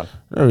 4-2-3-1.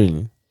 Not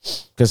really.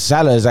 Because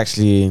Salah is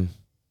actually,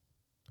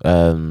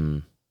 I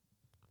don't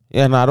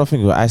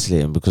think we're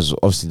isolating, because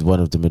obviously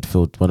one of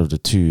the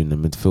two in the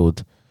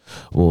midfield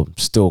will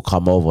still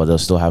come over. They'll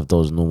still have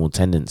those normal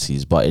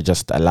tendencies, but it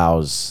just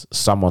allows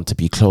someone to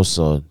be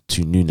closer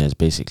to Nunes,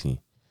 basically.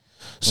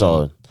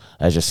 So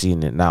as you're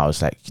seeing it now,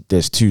 it's like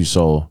there's two.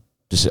 So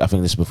I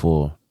think this is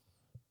before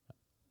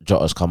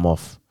Jota's come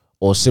off,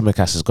 or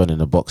Tsimikas has gone in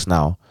the box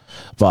now,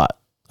 but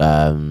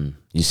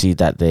you see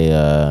that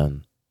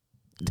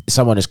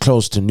someone is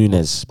close to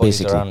Nunes, Bodies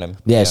basically. around him.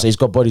 Yeah, so he's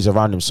got bodies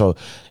around him. So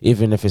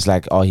even if it's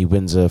like, he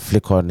wins a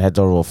flick on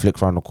header or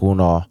flick round the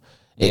corner,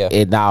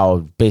 it now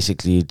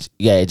basically,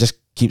 it just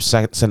keeps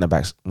centre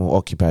backs more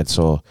occupied.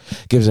 So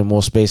gives them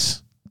more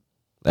space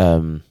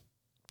and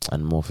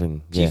more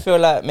thing. Do you feel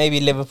like maybe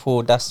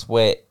Liverpool, that's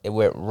where it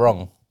went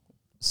wrong?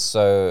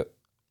 So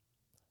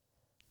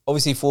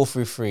obviously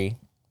 4-3-3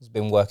 has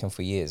been working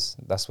for years.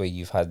 That's where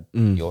you've had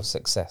your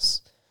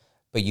success.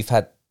 But you've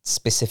had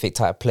specific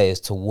type of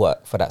players to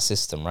work for that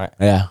system, right?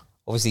 Yeah.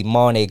 Obviously,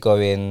 Mane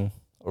going,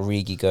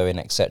 Origi going,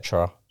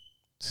 etc.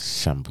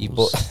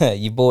 Shambles.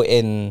 You bought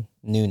in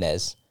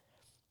Nunes.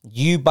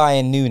 You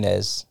buying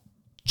Nunes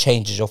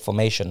changes your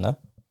formation, no?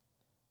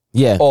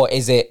 Yeah. Or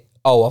is it,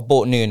 I've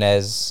bought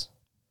Nunes,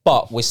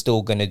 but we're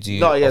still going to do...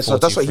 No, yeah, so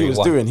that's what he was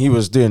doing.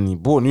 He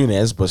bought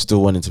Nunes, but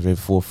still wanted to play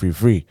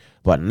 4-3-3.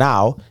 But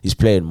now, he's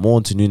playing more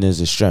into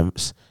Nunes'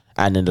 strengths.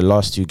 And in the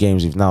last 2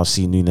 games, we've now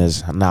seen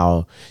Nunes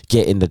now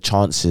getting the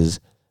chances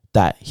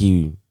that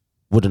he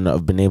wouldn't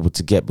have been able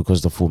to get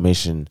because the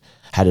formation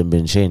hadn't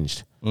been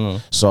changed.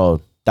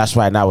 So that's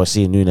why now we're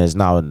seeing Nunes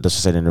now. And as I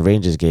said, in the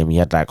Rangers game, he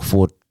had like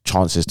 4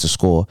 chances to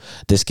score.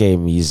 This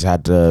game, he's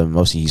had,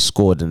 obviously he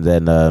scored, and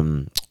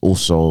then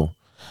also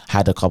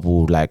had a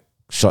couple like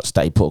shots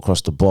that he put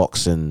across the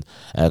box, and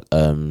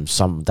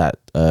some that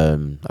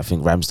I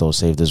think Ramsdale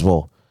saved as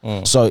well.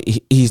 So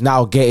he's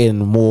now getting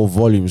more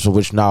volume, so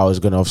which now is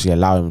going to obviously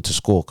allow him to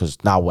score, because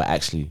now we're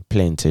actually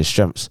playing to his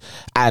strengths.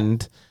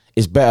 And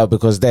it's better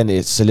because then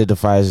it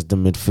solidifies the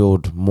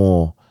midfield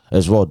more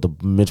as well. The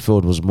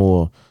midfield was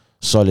more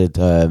solid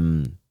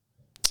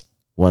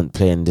when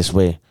playing this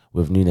way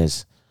with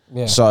Nunes.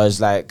 Yeah. So it's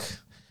like,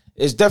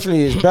 it's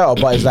better,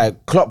 but it's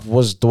like Klopp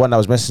was the one that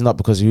was messing up,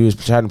 because he was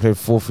trying to play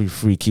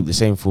 4-3-3, keep the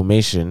same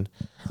formation,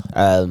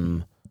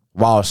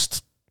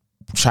 whilst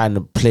trying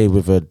to play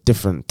with a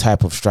different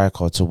type of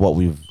striker to what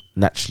we've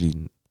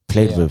naturally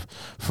played with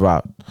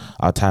throughout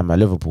our time at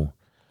Liverpool.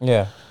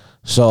 Yeah.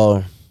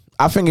 So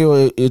I think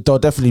it'll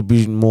definitely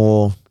be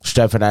more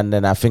strengthened, and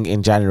then I think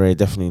in January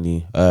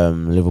definitely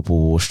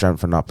Liverpool will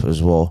strengthen up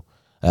as well.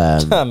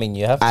 I mean,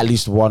 you have at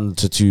least 1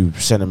 to 2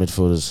 centre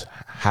midfielders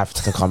have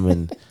to come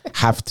in.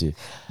 Have to.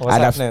 What's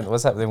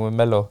happening with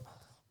Melo?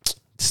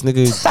 This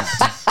nigga,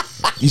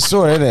 you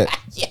saw it, innit?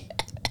 Yeah.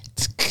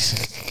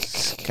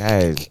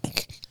 Guys.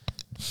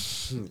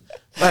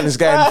 Man, this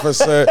guy in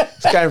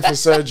for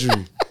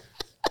surgery.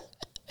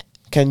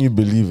 Can you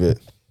believe it?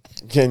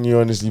 Can you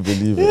honestly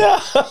believe it?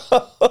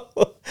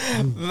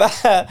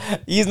 Man,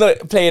 he's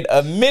not played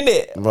a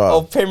minute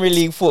of Premier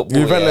League football.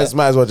 Juventus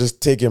might as well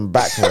just take him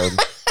back, man.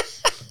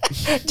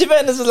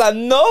 Juventus is like,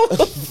 no,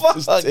 fuck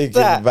just take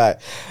that. him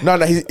back. No,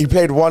 he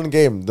played 1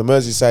 game, the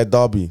Merseyside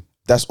derby.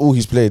 That's all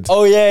he's played.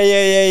 Oh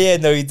yeah.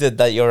 No, he did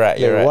that. You're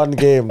right. 1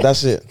 game.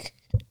 That's it.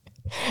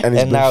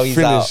 And now he's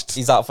out.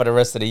 He's out for the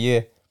rest of the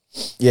year.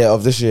 Yeah,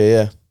 of this year,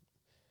 yeah.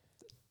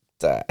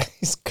 That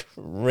is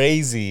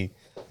crazy.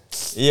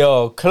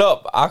 Yo,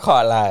 Klopp, I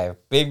can't lie.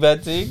 Big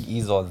bad thing,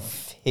 he's on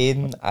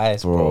thin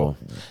ice, bro.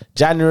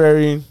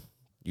 January,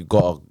 you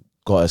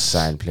gotta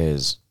sign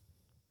players.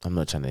 I'm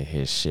not trying to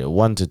hear shit.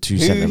 1 to 2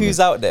 centimeters. Who's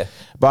out there?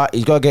 But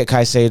you gotta get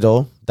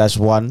Caicedo. That's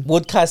one.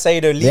 Would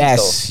Caicedo leave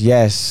Yes.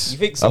 You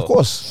think so? Of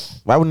course.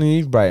 Why wouldn't he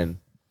leave Brighton?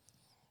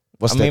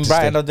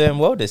 Brighton are doing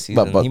well this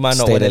season. But he might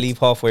not want to leave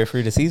halfway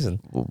through the season.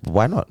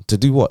 Why not? To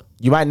do what?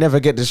 You might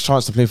never get this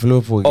chance to play for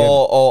Liverpool again.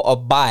 Or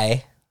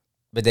buy,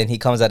 but then he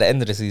comes at the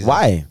end of the season.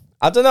 Why?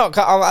 I don't know.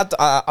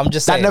 I'm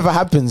just saying. That never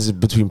happens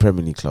between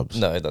Premier League clubs.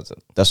 No, it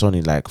doesn't. That's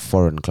only like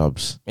foreign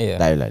clubs.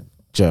 Yeah. Like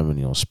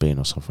Germany or Spain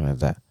or something like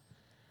that.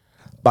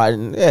 But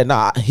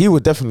yeah, he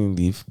would definitely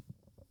leave.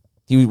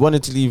 He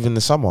wanted to leave in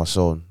the summer,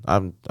 so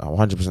I'm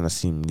 100% I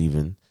see him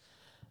leaving.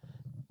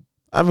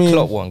 I mean,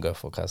 Klopp won't go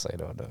for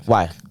Caicedo though.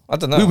 Why? I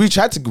don't know. We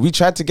tried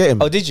to get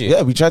him. Oh, did you?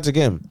 Yeah, we tried to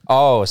get him.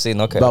 Oh, see,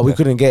 okay. But we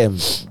couldn't get him.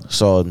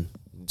 So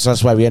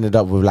that's why we ended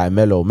up with like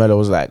Melo. Melo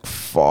was like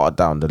far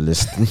down the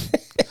list.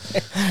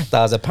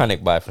 That was a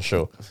panic buy for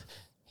sure.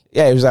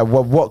 Yeah, it was like,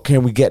 what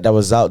can we get that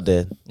was out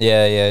there?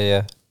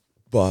 Yeah.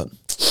 But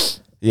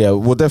yeah,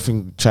 we'll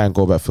definitely try and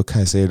go back for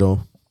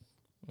Caicedo.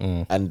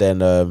 And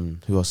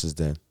then who else is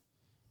there?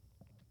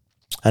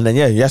 And then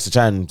he has to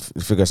try and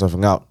figure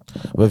something out.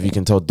 Whether you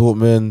can tell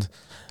Dortmund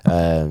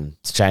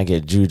to try and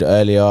get Jude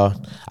earlier,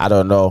 I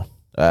don't know.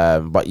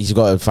 But he's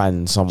got to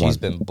find someone. He's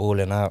been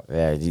balling out.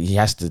 Yeah, he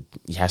has to.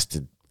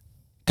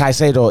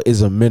 Caicedo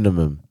is a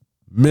minimum.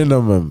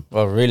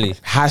 Oh, really?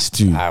 Has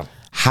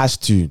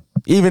to.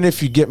 Even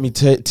if you get me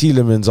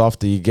Tielemans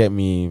after you get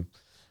me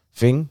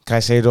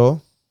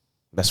Caicedo,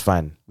 that's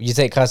fine. You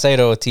take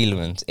Caicedo or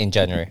Tielemans in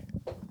January?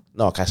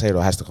 No,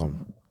 Caicedo has to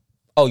come.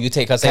 Oh, you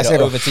take Caicedo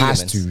over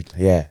Tielemans? Has to,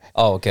 yeah.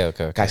 Oh, okay.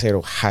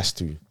 Caicedo has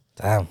to.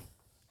 Damn.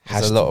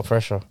 That's a lot of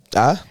pressure.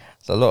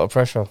 It's a lot of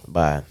pressure.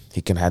 But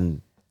he can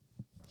hand.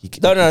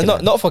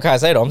 Not for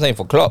Caicedo. I'm saying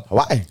for Klopp.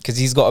 Why? Because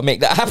he's got to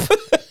make that happen.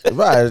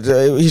 Right,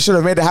 he should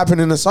have made it happen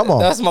in the summer.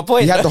 That's my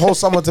point. He had the whole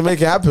summer to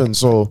make it happen.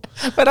 So,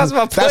 but that's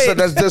my point. So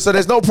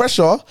there's no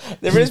pressure.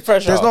 There is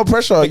pressure. There's no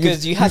pressure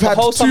because you've had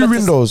two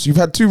windows. You've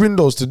had 2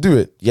 windows to do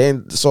it. Yeah.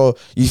 So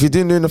if you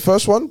didn't do it in the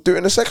first one, do it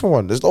in the second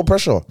one. There's no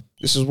pressure.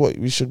 This is what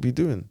we should be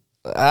doing.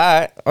 All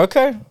right.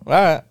 Okay. All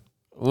right.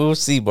 We'll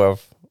see, bro.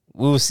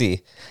 We'll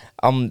see.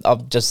 I'm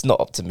just not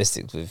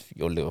optimistic with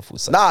your Liverpool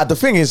side. Nah, the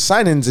thing is,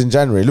 signings in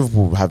January,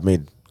 Liverpool have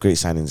made great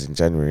signings in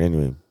January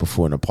anyway,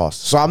 before in the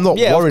past. So I'm not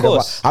worried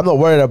about. I'm not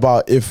worried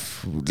about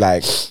if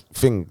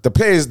the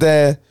players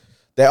there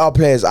are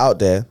players out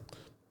there.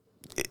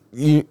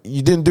 You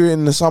didn't do it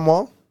in the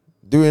summer,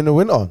 do it in the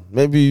winter.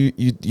 Maybe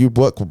you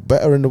work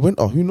better in the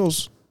winter. Who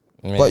knows?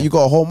 Yeah. But you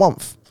got a whole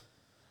month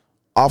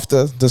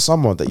after the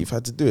summer that you've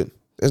had to do it.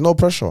 There's no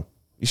pressure.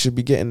 You should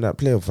be getting that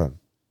player fan.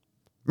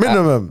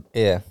 Minimum.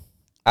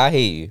 I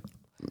hear you.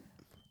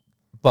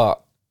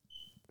 But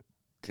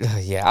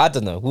I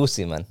don't know. We'll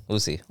see, man. We'll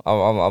see.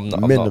 I'm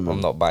not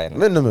buying it.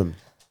 Minimum.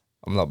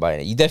 I'm not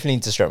buying it. You definitely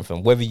need to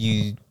strengthen. Whether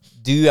you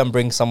do and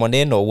bring someone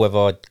in, or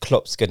whether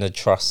Klopp's gonna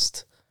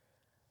trust,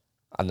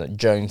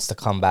 Jones to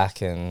come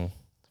back and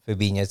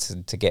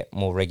Fabinho to get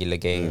more regular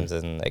games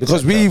and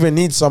because we even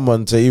need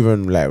someone to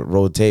even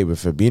rotate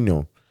with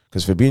Fabinho,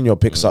 because Fabinho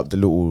picks up the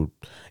little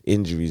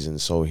injuries and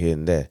so here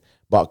and there.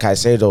 But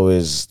Caicedo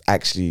is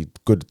actually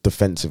good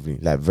defensively,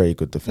 very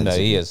good defensively.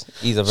 No, he is.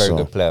 He's a very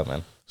good player,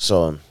 man.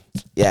 So,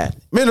 yeah.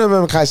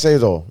 Minimum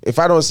Caicedo. If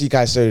I don't see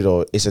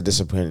Caicedo, it's a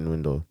disappointing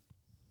window.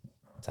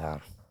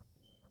 Damn.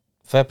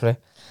 Fair play.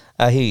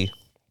 I hear you.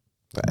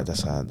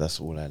 That's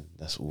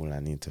all I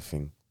need to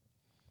think.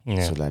 Yeah.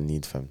 That's all I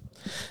need, fam.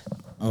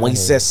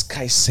 Moises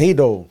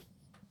Caicedo.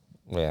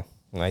 Yeah.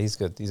 No, he's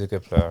good. He's a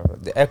good player.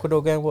 The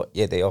Ecuador game, what?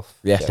 Yeah, they off.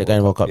 Yeah, they're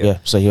going World Cup, yeah.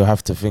 So he'll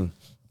have to think.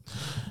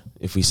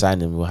 If we sign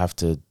him, we'll have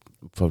to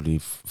probably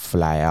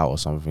fly out or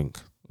something.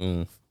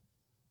 Do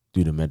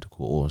the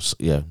medical, or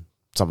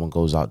someone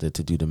goes out there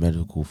to do the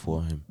medical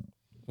for him.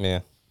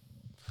 Yeah.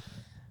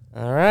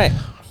 All right.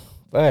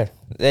 Well,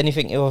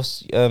 anything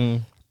else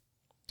I'm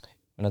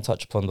gonna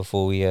touch upon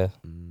before we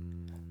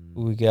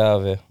get out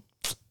of here?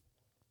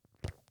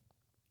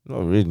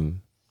 Not really.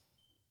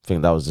 I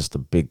think that was just the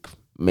big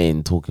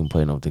main talking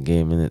point of the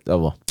game, innit? That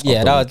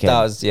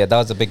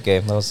was a big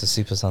game. That was a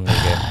Super Sunday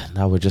game.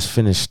 Now we're just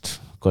finished.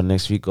 Got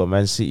next week, got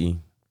Man City.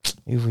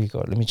 Who have we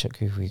got? Let me check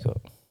who we got.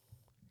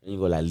 You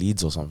got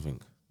Leeds or something.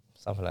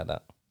 Something like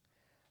that.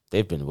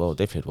 They've played well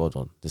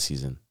this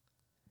season.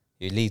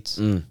 Leeds?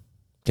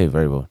 Played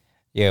very well.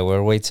 Yeah, we're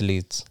away to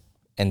Leeds.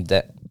 And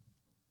that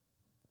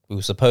we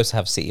were supposed to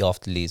have City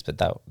after Leeds, but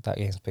that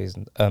game's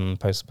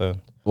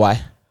postponed.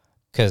 Why?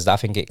 Because I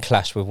think it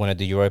clashed with one of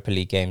the Europa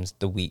League games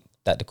the week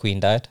that the Queen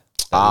died.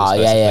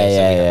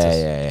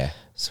 Yeah.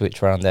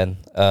 Switch around then.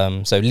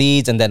 So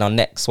Leeds, and then our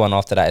next one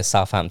after that is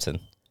Southampton.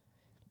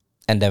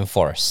 And then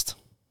Forest.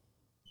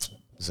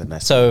 It's a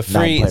nice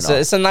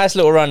it's a nice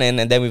little run in,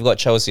 and then we've got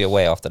Chelsea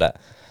away after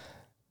that.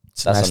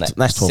 That's on the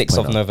 6th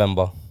of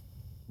November.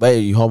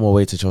 Wait, you home or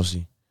away to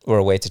Chelsea? We're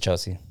away to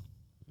Chelsea.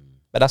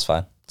 But that's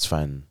fine. It's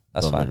fine.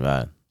 That's fine.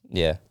 Man.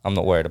 Yeah, I'm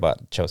not worried about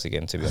the Chelsea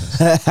game, to be honest.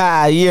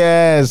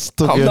 Yes.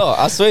 I'm not.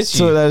 I swear to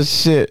you. That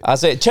shit. I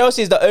swear,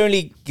 Chelsea's the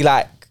only,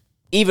 like,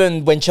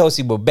 even when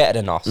Chelsea were better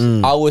than us,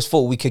 I always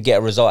thought we could get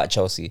a result at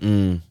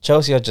Chelsea.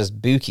 Chelsea are just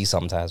booky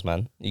sometimes,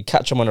 man. You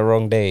catch them on the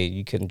wrong day,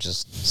 you can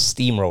just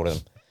steamroll them.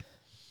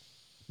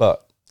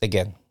 But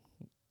again,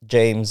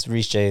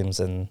 Reece James,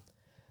 and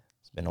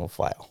it's been on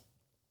fire.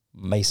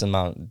 Mason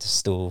Mount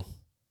still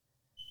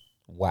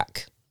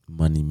whack.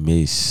 Money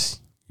Mace.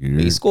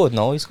 But he scored.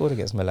 No, he scored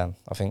against Milan,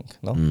 I think.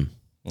 No?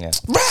 Yeah.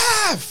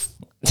 Rav!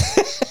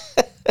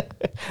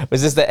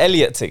 Was this the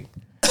Elliott thing?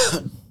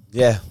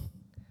 Yeah.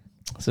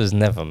 So it's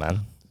never,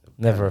 man.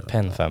 Never a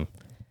pen, fam.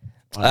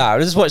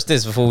 Let's just watch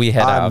this before we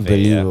head out of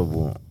here.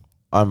 Unbelievable.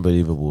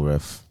 Unbelievable,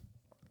 ref.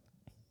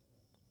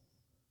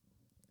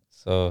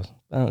 So,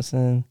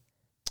 bouncing.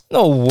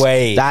 No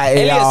way.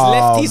 Elliott's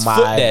left his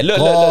foot there.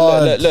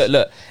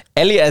 Look.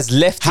 Elliott has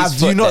left his foot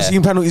there. Have you not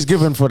seen penalties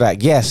given for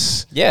that?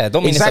 Yes. Yeah,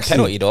 don't mean it's a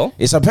penalty, though.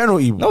 It's a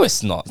penalty. No,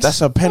 it's not. That's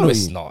a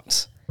penalty.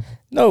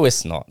 No,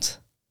 it's not.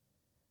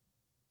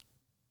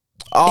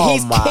 Oh,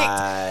 He's my.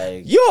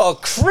 kicked. You're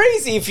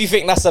crazy if you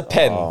think that's a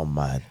pen. Oh,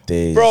 my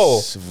days.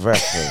 Bro.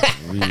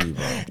 Referee,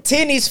 bro.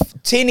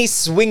 Tierney's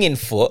swinging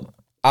foot,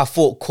 I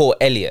thought, caught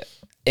Elliott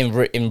in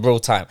real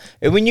time.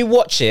 And when you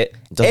watch it,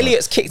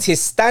 Elliott's kicked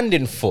his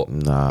standing foot.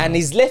 And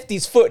he's left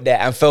his foot there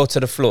and fell to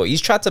the floor. He's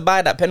tried to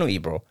buy that penalty,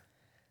 bro.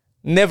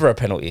 Never a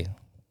penalty.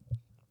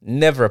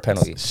 Never a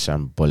penalty.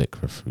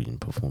 Shambolic refereeing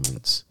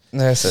performance.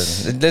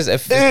 Listen, there's a...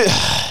 It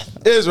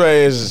is what it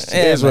is.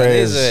 It is what it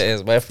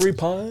is. By 3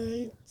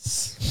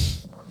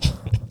 pints.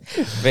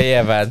 But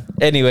yeah, man.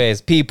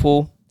 Anyways,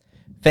 people,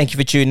 thank you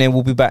for tuning in.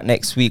 We'll be back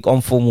next week. On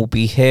Form will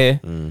be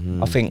here.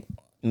 I think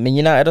Man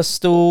United are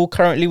still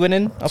currently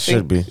winning. I think.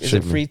 Should be. Is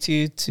it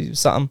 3-2 to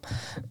something?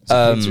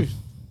 3-2.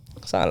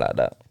 Something like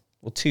that.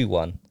 Or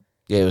 2-1.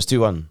 Yeah, it was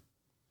 2-1.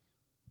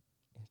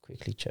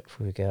 Quickly check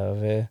before we get out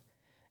of here.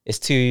 It's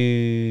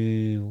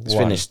 2-1. It's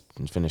finished.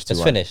 It's finished 2-1.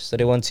 It's finished. So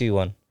they won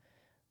 2-1.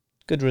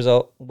 Good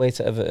result. Way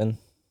to Everton.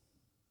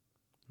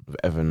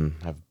 Everton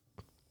have,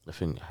 I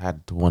think,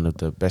 had one of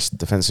the best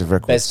defensive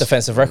records. Best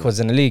defensive records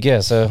in the league,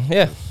 yeah. So,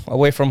 yeah,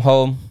 away from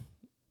home.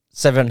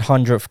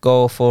 700th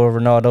goal for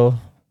Ronaldo.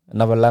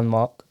 Another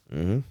landmark.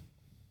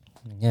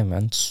 Yeah,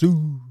 man.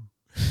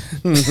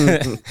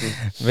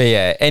 But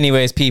yeah,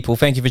 anyways, people,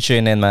 thank you for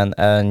tuning in, man.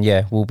 And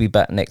yeah, we'll be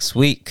back next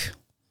week.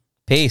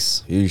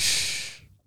 Peace. Yeesh.